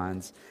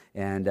marathons.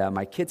 And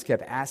my kids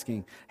kept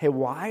asking, hey,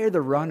 why are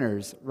the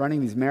runners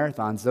running these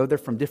marathons, though they're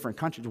from different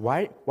countries?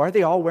 Why are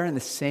they all wearing the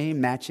same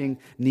matching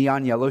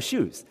neon yellow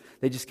shoes?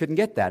 They just couldn't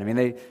get that. I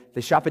mean,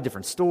 they shop at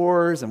different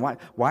stores, and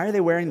why are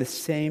they wearing the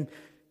same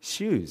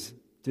shoes?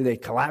 Do they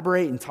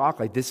collaborate and talk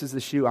like, this is the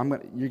shoe,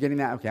 you're getting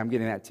that? Okay, I'm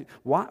getting that too.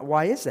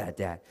 Why is that,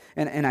 Dad?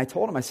 And I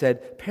told him, I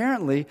said,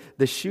 apparently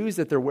the shoes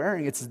that they're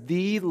wearing, it's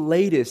the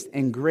latest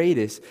and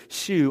greatest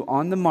shoe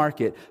on the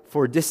market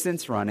for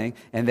distance running,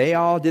 and they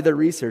all did their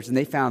research, and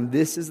they found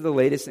this is the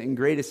latest and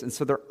greatest, and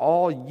so they're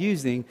all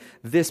using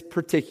this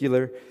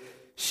particular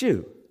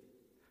shoe.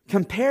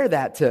 Compare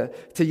that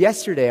to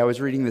yesterday. I was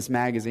reading this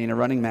magazine, a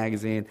running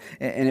magazine,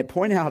 and it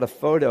pointed out a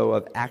photo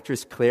of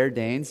actress Claire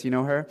Danes. You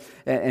know her?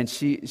 And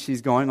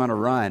she's going on a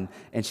run,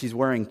 and she's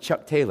wearing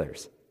Chuck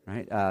Taylors,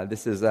 right?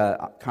 This is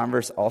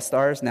Converse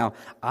All-Stars. Now,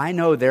 I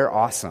know they're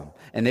awesome,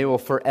 and they will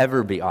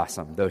forever be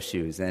awesome, those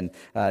shoes. And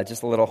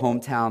just a little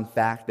hometown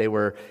fact, they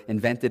were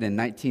invented in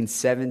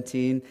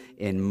 1917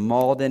 in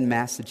Malden,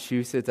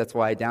 Massachusetts. That's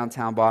why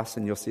downtown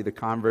Boston, you'll see the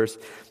Converse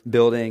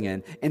building.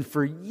 And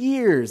for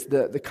years,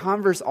 the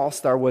Converse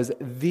All-Star was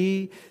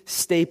the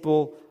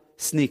staple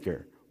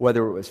sneaker,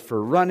 whether it was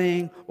for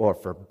running or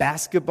for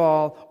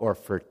basketball or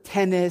for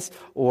tennis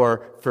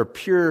or for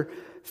pure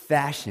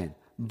fashion.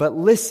 But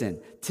listen,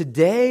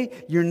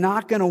 today you're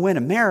not going to win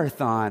a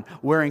marathon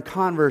wearing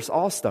Converse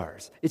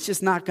All-Stars. It's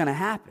just not going to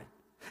happen.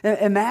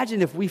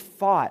 Imagine if we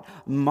fought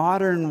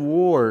modern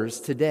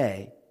wars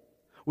today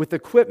with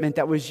equipment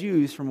that was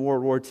used from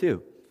World War II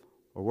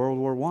or World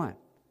War I.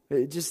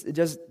 It just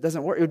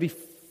doesn't work. It would be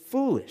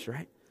foolish,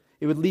 right?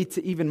 It would lead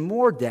to even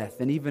more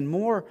death and even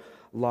more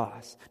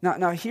loss.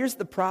 Now here's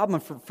the problem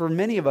for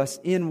many of us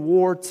in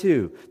War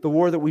II, the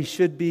war that we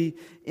should be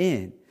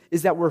in,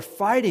 is that we're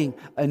fighting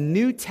a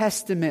New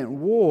Testament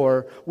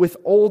war with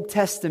Old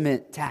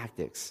Testament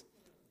tactics.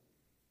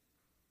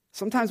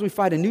 Sometimes we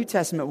fight a New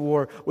Testament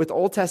war with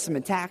Old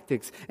Testament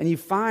tactics, and you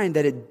find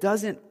that it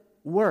doesn't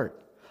work.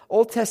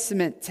 Old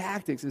Testament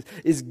tactics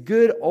is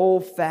good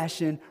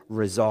old-fashioned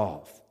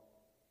resolve.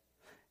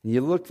 And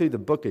you look through the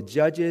book of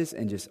Judges,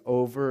 and just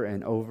over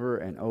and over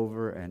and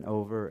over and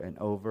over and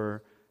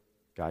over,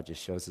 God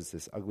just shows us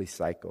this ugly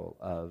cycle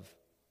of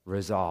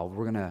resolve.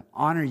 We're going to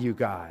honor you,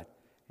 God.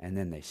 And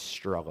then they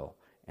struggle,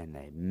 and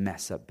they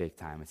mess up big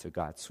time. And so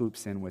God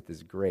swoops in with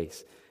his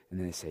grace, and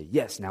then they say,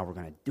 yes, now we're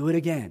going to do it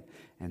again.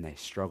 And they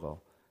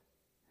struggle.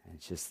 And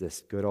it's just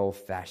this good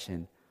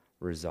old-fashioned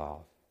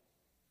resolve.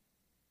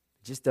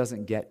 It just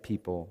doesn't get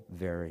people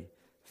very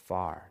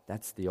far.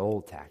 That's the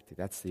old tactic.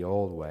 That's the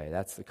old way.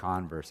 That's the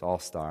Converse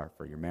All-Star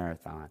for your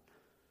marathon.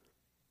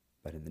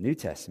 But in the New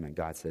Testament,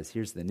 God says,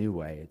 here's the new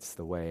way. It's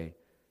the way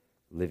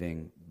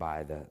living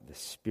by the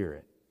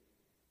Spirit.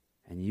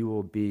 And you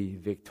will be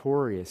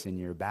victorious in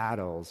your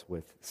battles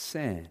with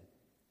sin.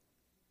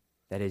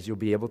 That is, you'll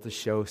be able to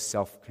show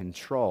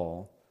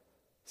self-control.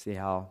 See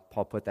how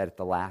Paul put that at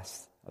the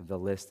last of the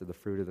list of the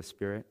fruit of the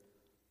Spirit?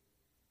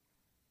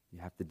 You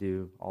have to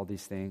do all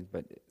these things,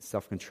 but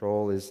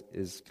self-control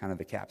is kind of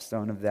the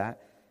capstone of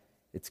that.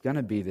 It's going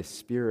to be the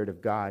Spirit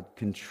of God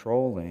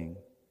controlling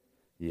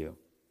you.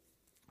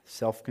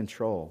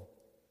 Self-control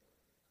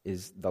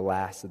is the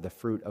last of the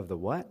fruit of the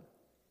what?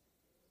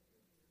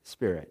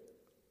 Spirit.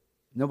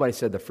 Nobody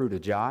said the fruit of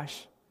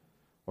Josh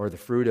or the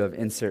fruit of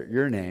insert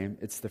your name.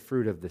 It's the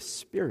fruit of the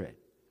Spirit.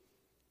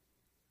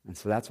 And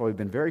so that's why we've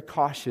been very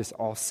cautious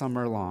all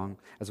summer long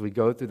as we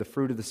go through the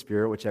fruit of the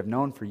Spirit, which I've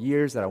known for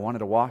years that I wanted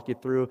to walk you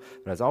through,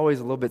 but I was always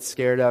a little bit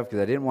scared of because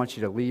I didn't want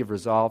you to leave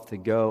resolved to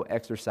go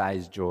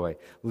exercise joy,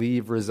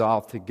 leave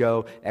resolved to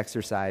go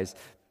exercise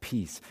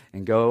peace,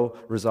 and go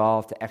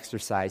resolve to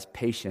exercise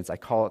patience. I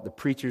call it the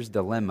preacher's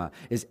dilemma,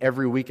 is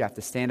every week I have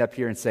to stand up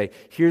here and say,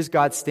 here's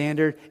God's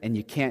standard, and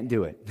you can't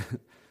do it.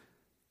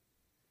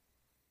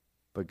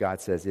 But God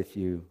says, if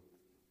you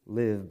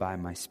live by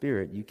my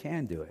Spirit, you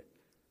can do it.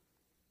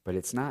 But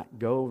it's not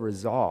go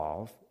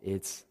resolve,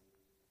 it's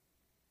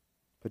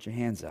put your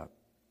hands up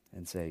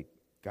and say,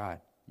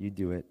 God, you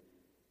do it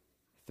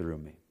through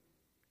me.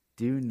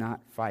 Do not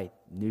fight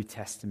New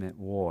Testament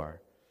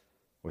war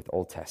with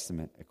Old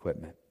Testament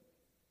equipment.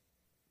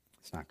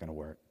 It's not going to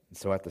work. And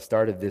so at the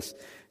start of this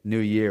new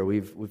year,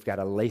 we've got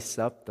to lace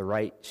up the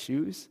right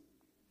shoes,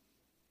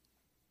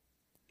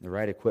 the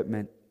right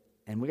equipment,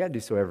 and we got to do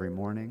so every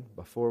morning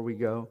before we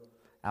go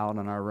out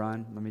on our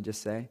run, let me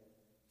just say.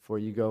 Before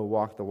you go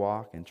walk the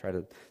walk and try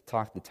to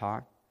talk the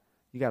talk,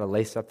 you got to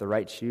lace up the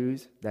right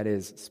shoes. That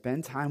is,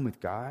 spend time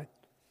with God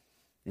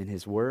in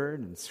His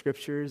Word and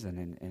Scriptures and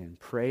in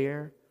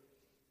prayer.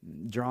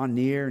 Draw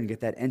near and get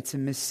that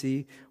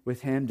intimacy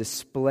with Him.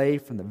 Display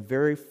from the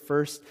very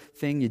first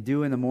thing you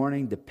do in the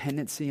morning,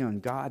 dependency on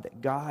God. That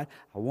God,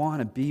 I want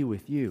to be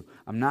with you.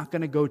 I'm not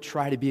going to go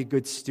try to be a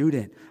good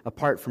student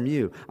apart from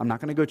you. I'm not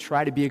going to go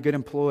try to be a good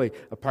employee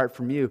apart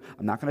from you.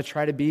 I'm not going to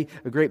try to be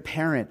a great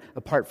parent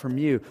apart from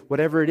you.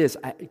 Whatever it is,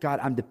 God,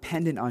 I'm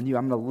dependent on you.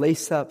 I'm going to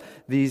lace up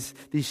these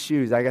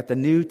shoes. I got the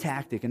new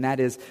tactic, and that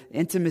is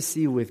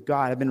intimacy with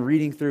God. I've been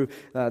reading through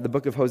the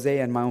book of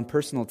Hosea in my own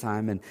personal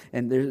time,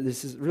 and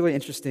this is really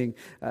interesting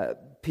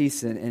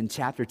piece in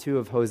chapter 2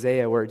 of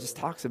Hosea where it just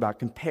talks about,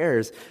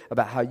 compares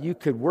about how you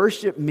could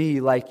worship me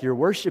like you're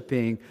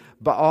worshiping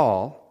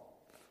Baal,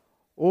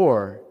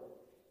 or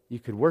you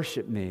could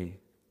worship me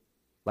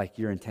like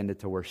you're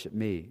intended to worship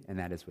me, and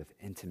that is with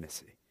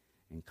intimacy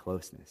and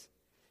closeness.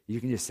 You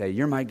can just say,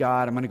 you're my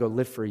God, I'm going to go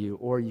live for you,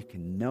 or you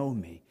can know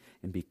me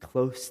and be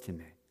close to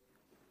me.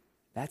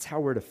 That's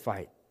how we're to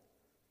fight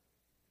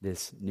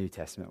this New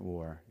Testament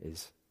war,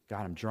 is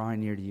God, I'm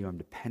drawing near to you. I'm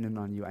dependent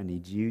on you. I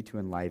need you to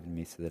enliven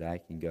me so that I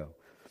can go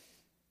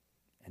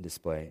and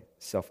display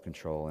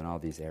self-control in all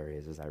these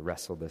areas as I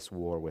wrestle this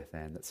war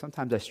within. That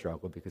sometimes I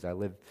struggle because I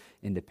live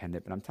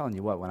independent. But I'm telling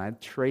you what, when I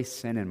trace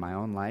sin in my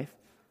own life,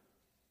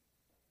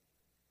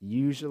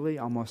 usually,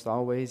 almost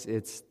always,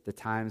 it's the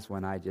times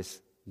when I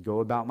just go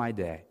about my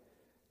day,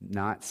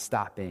 not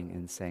stopping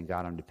and saying,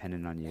 God, I'm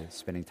dependent on you,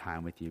 spending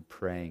time with you,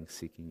 praying,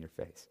 seeking your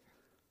face.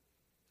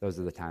 Those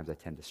are the times I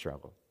tend to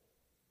struggle.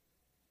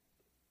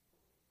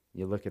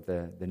 You look at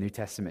the New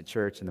Testament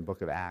church in the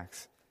book of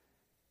Acts,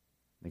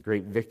 the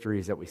great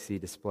victories that we see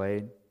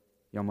displayed,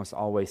 you almost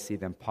always see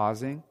them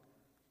pausing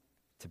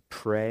to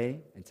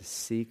pray and to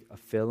seek a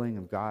filling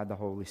of God, the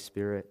Holy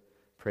Spirit,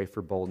 pray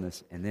for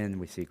boldness, and then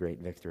we see great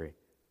victory.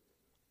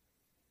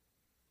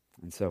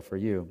 And so for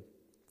you,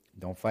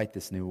 don't fight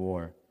this new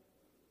war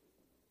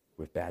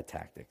with bad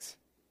tactics.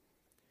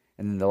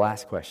 And then the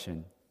last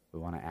question we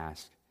want to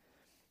ask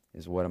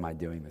is, what am I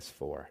doing this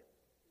for?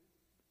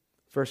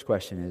 First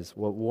question is,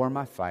 what war am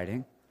I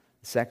fighting?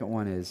 The second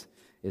one is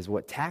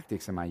what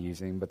tactics am I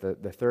using? But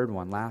the third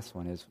one, last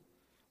one, is,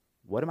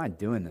 what am I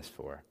doing this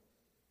for?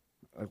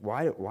 Like,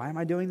 why am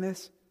I doing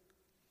this?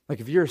 Like,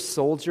 if you're a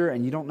soldier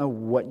and you don't know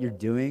what you're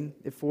doing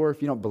it for,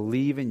 if you don't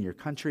believe in your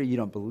country, you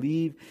don't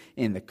believe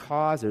in the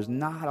cause, there's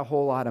not a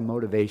whole lot of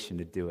motivation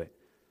to do it.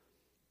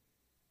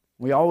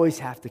 We always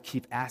have to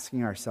keep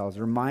asking ourselves,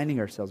 reminding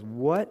ourselves,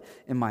 what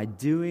am I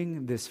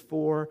doing this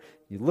for?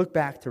 You look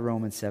back to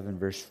Romans 7,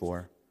 verse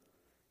 4,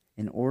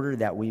 in order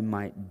that we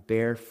might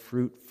bear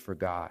fruit for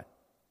God.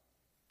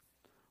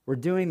 We're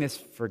doing this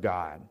for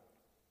God.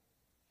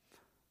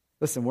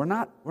 Listen, we're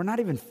not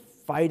even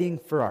fighting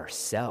for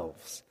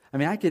ourselves. I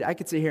mean, I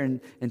could sit here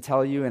and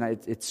tell you, and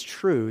it's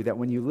true, that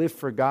when you live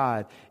for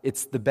God,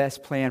 it's the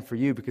best plan for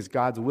you because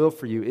God's will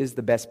for you is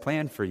the best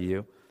plan for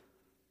you.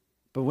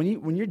 But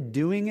when you're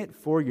doing it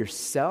for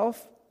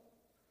yourself,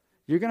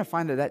 you're going to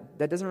find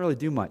that doesn't really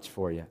do much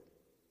for you.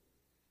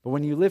 But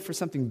when you live for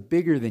something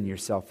bigger than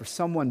yourself, for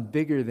someone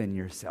bigger than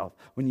yourself,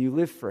 when you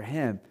live for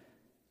Him,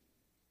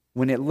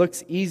 when it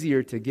looks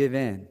easier to give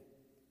in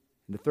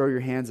and to throw your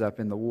hands up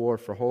in the war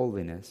for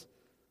holiness,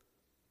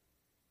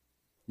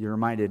 you're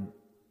reminded,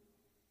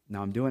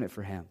 no, I'm doing it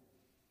for Him.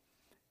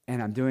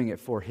 And I'm doing it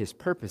for His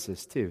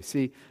purposes too.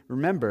 See,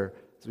 remember,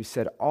 as we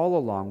said all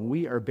along,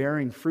 we are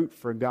bearing fruit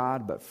for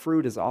God, but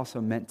fruit is also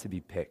meant to be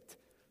picked.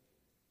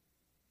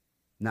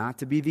 Not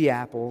to be the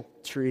apple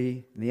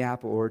tree, the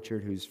apple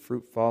orchard whose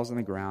fruit falls on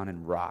the ground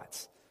and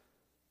rots.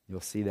 You'll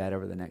see that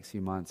over the next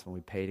few months when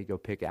we pay to go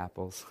pick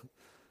apples.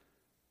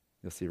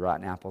 You'll see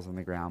rotten apples on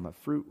the ground, but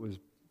fruit was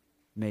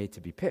made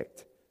to be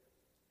picked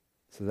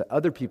so that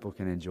other people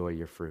can enjoy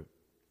your fruit.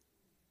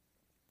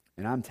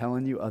 And I'm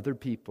telling you, other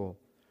people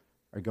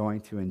are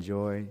going to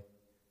enjoy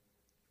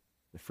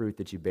the fruit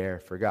that you bear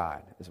for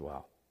God as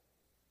well.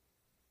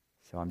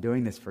 So I'm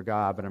doing this for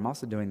God, but I'm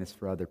also doing this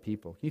for other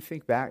people. Can you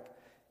think back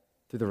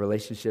through the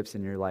relationships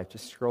in your life?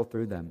 Just scroll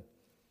through them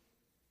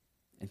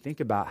and think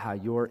about how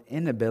your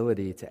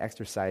inability to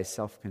exercise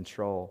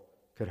self-control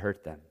could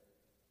hurt them.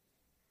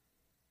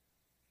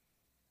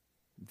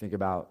 Think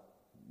about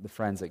the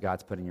friends that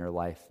God's put in your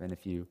life, and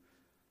if you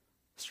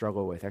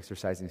struggle with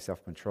exercising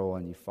self-control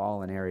and you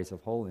fall in areas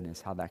of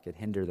holiness, how that could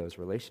hinder those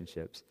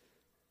relationships.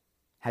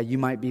 How you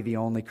might be the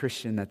only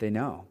Christian that they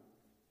know.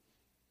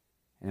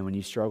 And when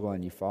you struggle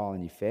and you fall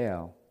and you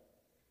fail,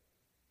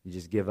 you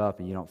just give up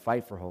and you don't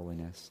fight for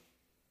holiness.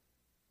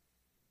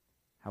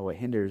 How it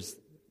hinders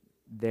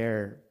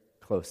their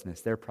closeness,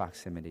 their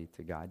proximity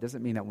to God. It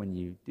doesn't mean that when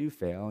you do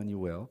fail, and you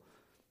will,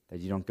 that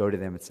you don't go to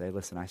them and say,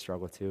 listen, I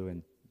struggle too,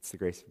 and it's the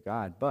grace of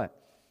God. But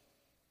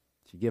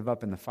if you give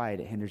up in the fight,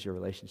 it hinders your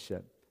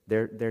relationship,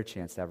 their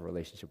chance to have a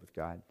relationship with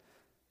God.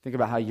 Think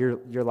about how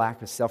your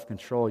lack of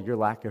self-control, your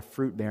lack of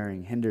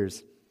fruit-bearing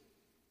hinders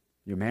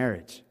your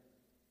marriage.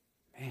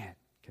 Man,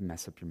 it can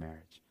mess up your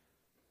marriage.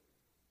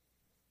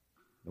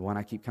 The one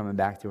I keep coming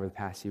back to over the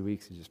past few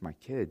weeks is just my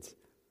kids.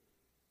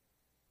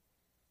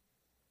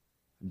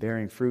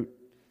 Bearing fruit.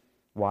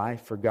 Why?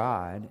 For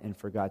God and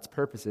for God's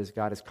purposes.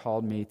 God has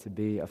called me to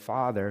be a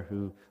father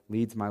who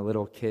leads my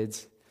little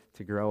kids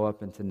to grow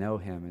up and to know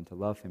Him and to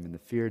love Him in the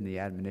fear and the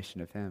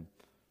admonition of Him.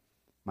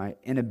 My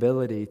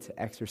inability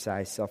to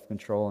exercise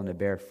self-control and to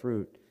bear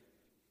fruit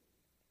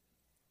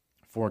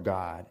for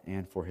God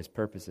and for His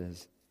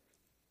purposes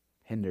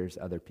hinders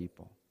other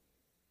people.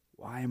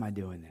 Why am I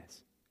doing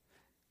this?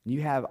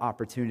 You have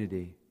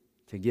opportunity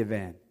to give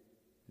in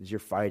as you're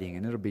fighting,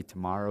 and it'll be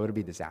tomorrow, it'll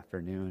be this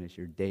afternoon as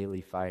you're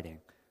daily fighting.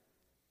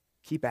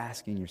 Keep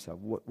asking yourself,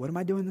 what am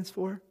I doing this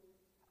for?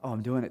 Oh,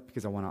 I'm doing it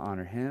because I want to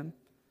honor Him,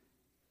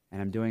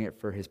 and I'm doing it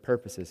for His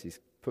purposes. He's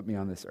put me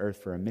on this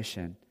earth for a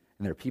mission.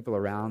 And there are people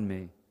around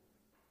me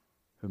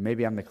who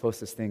maybe I'm the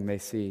closest thing they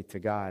see to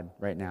God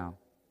right now.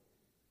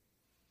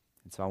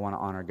 And so I want to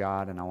honor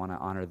God, and I want to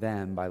honor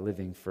them by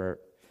living for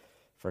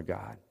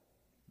God.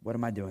 What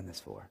am I doing this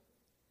for?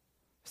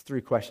 Those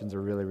three questions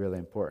are really, really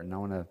important. I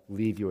want to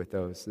leave you with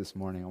those this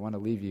morning. I want to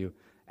leave you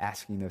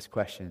asking those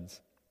questions.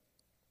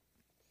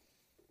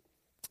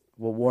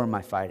 What war am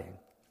I fighting?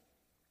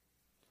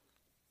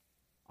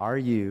 Are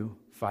you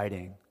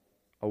fighting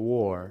a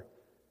war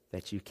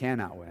that you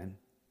cannot win,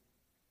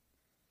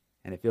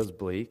 and it feels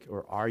bleak,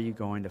 or are you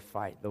going to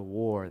fight the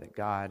war that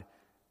God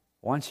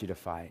wants you to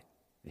fight,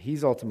 that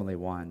He's ultimately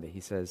won, that He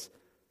says,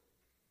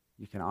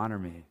 you can honor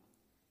me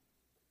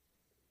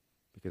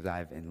because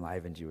I've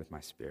enlivened you with my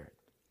Spirit?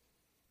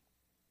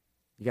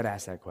 You got to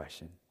ask that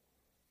question.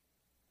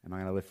 Am I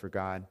going to live for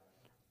God? Am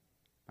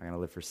I going to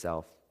live for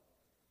self?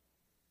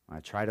 When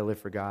I try to live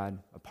for God,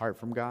 apart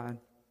from God,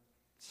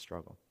 it's a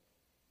struggle.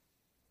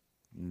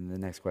 And the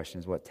next question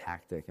is, what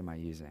tactic am I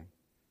using?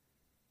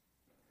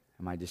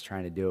 Am I just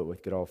trying to do it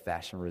with good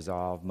old-fashioned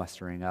resolve,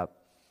 mustering up,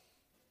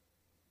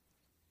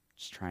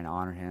 just trying to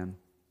honor him?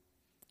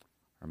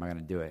 Or am I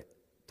going to do it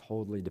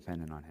totally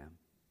dependent on him?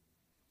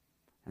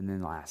 And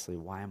then lastly,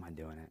 why am I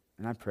doing it?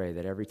 And I pray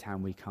that every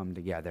time we come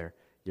together,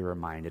 you're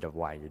reminded of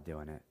why you're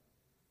doing it.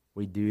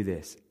 We do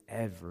this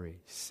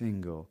every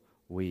single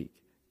week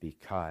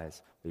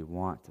because we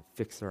want to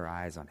fix our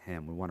eyes on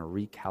him. We want to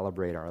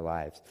recalibrate our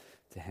lives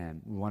to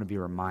him. We want to be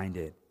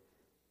reminded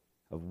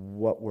of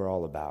what we're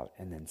all about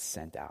and then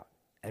sent out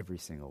every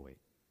single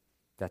week.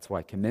 That's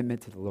why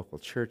commitment to the local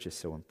church is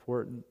so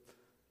important.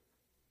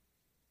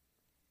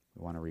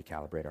 We want to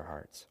recalibrate our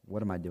hearts.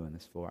 What am I doing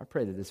this for? I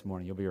pray that this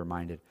morning you'll be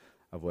reminded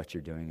of what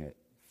you're doing it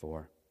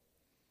for.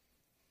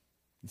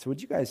 And so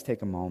would you guys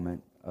take a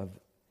moment of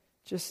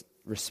just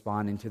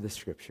responding to the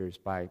scriptures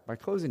by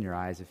closing your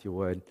eyes, if you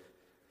would.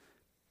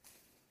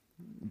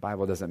 The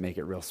Bible doesn't make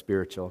it real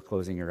spiritual,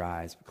 closing your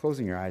eyes. But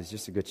closing your eyes is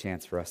just a good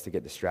chance for us to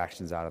get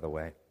distractions out of the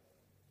way.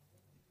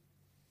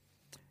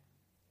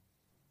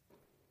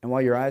 And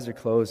while your eyes are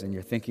closed and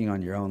you're thinking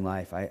on your own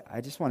life,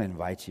 I just want to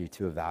invite you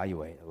to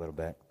evaluate a little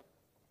bit.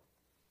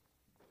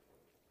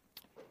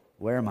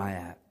 Where am I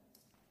at?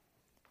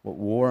 What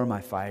war am I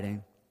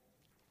fighting?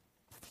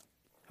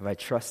 Have I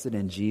trusted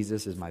in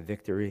Jesus as my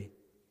victory?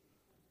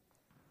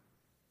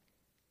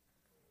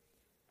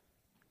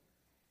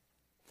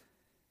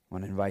 I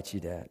want to invite you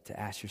to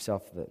ask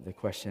yourself the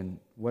question,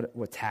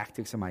 what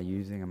tactics am I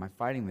using? Am I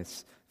fighting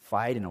this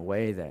fight in a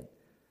way that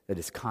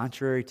is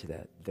contrary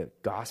to the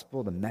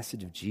gospel, the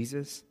message of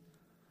Jesus?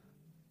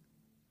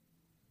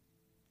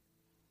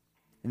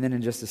 And then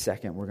in just a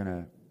second, we're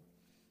going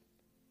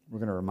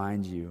to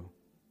remind you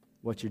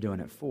what you're doing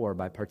it for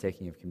by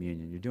partaking of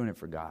communion. You're doing it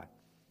for God.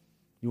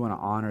 You want to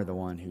honor the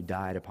one who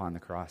died upon the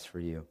cross for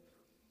you,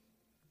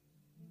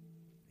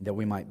 that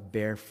we might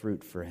bear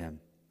fruit for him.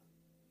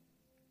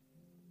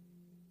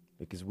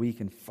 Because we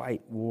can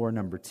fight war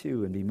number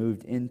 2 and be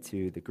moved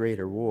into the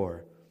greater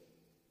war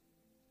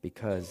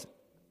because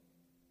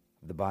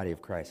of the body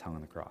of Christ hung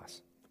on the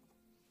cross.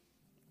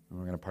 And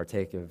we're going to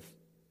partake of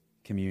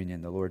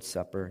communion, the Lord's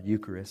Supper,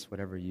 Eucharist,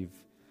 whatever you've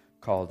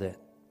called it.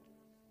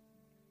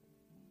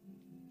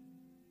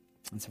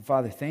 And so,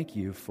 Father, thank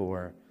you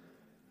for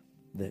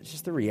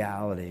just the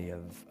reality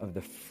of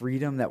the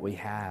freedom that we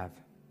have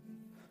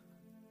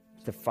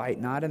to fight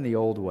not in the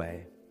old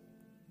way,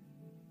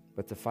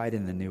 but to fight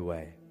in the new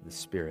way, the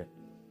Spirit.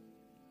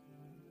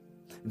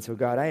 And so,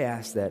 God, I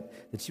ask that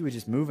you would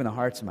just move in the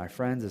hearts of my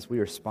friends as we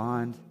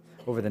respond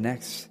over the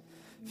next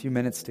few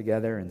minutes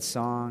together in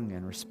song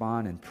and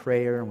respond in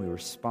prayer, and we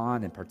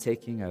respond in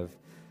partaking of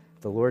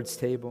the Lord's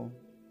table,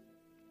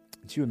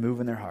 that you would move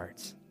in their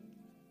hearts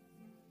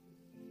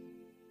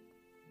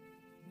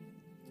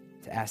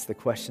to ask the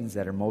questions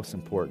that are most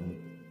important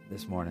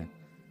this morning.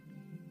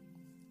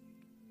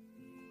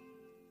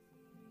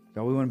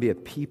 God, we want to be a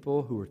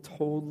people who are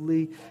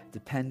totally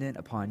dependent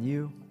upon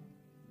you.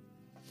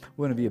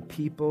 We want to be a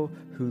people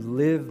who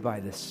live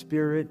by the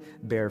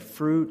Spirit, bear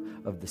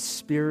fruit of the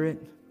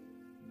Spirit.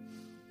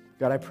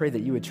 God, I pray that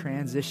you would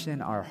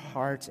transition our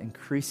hearts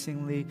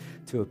increasingly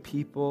to a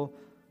people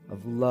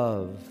of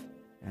love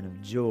and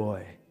of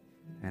joy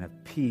and of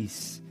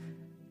peace,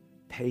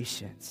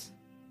 patience,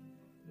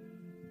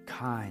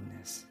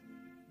 kindness.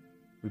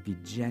 We'd be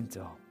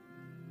gentle,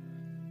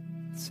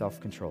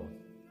 self-controlled.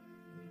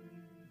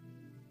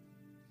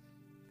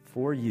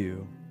 For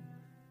you,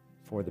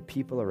 for the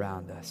people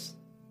around us,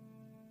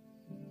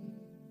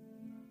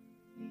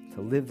 to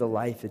live the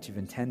life that you've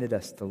intended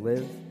us to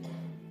live.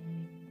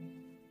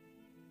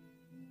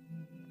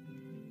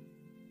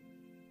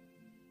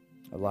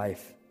 A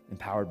life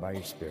empowered by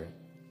your Spirit.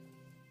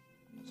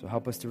 So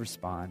help us to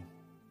respond.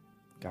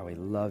 God, we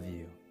love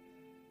you.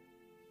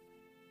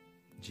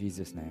 In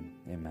Jesus' name,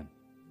 amen.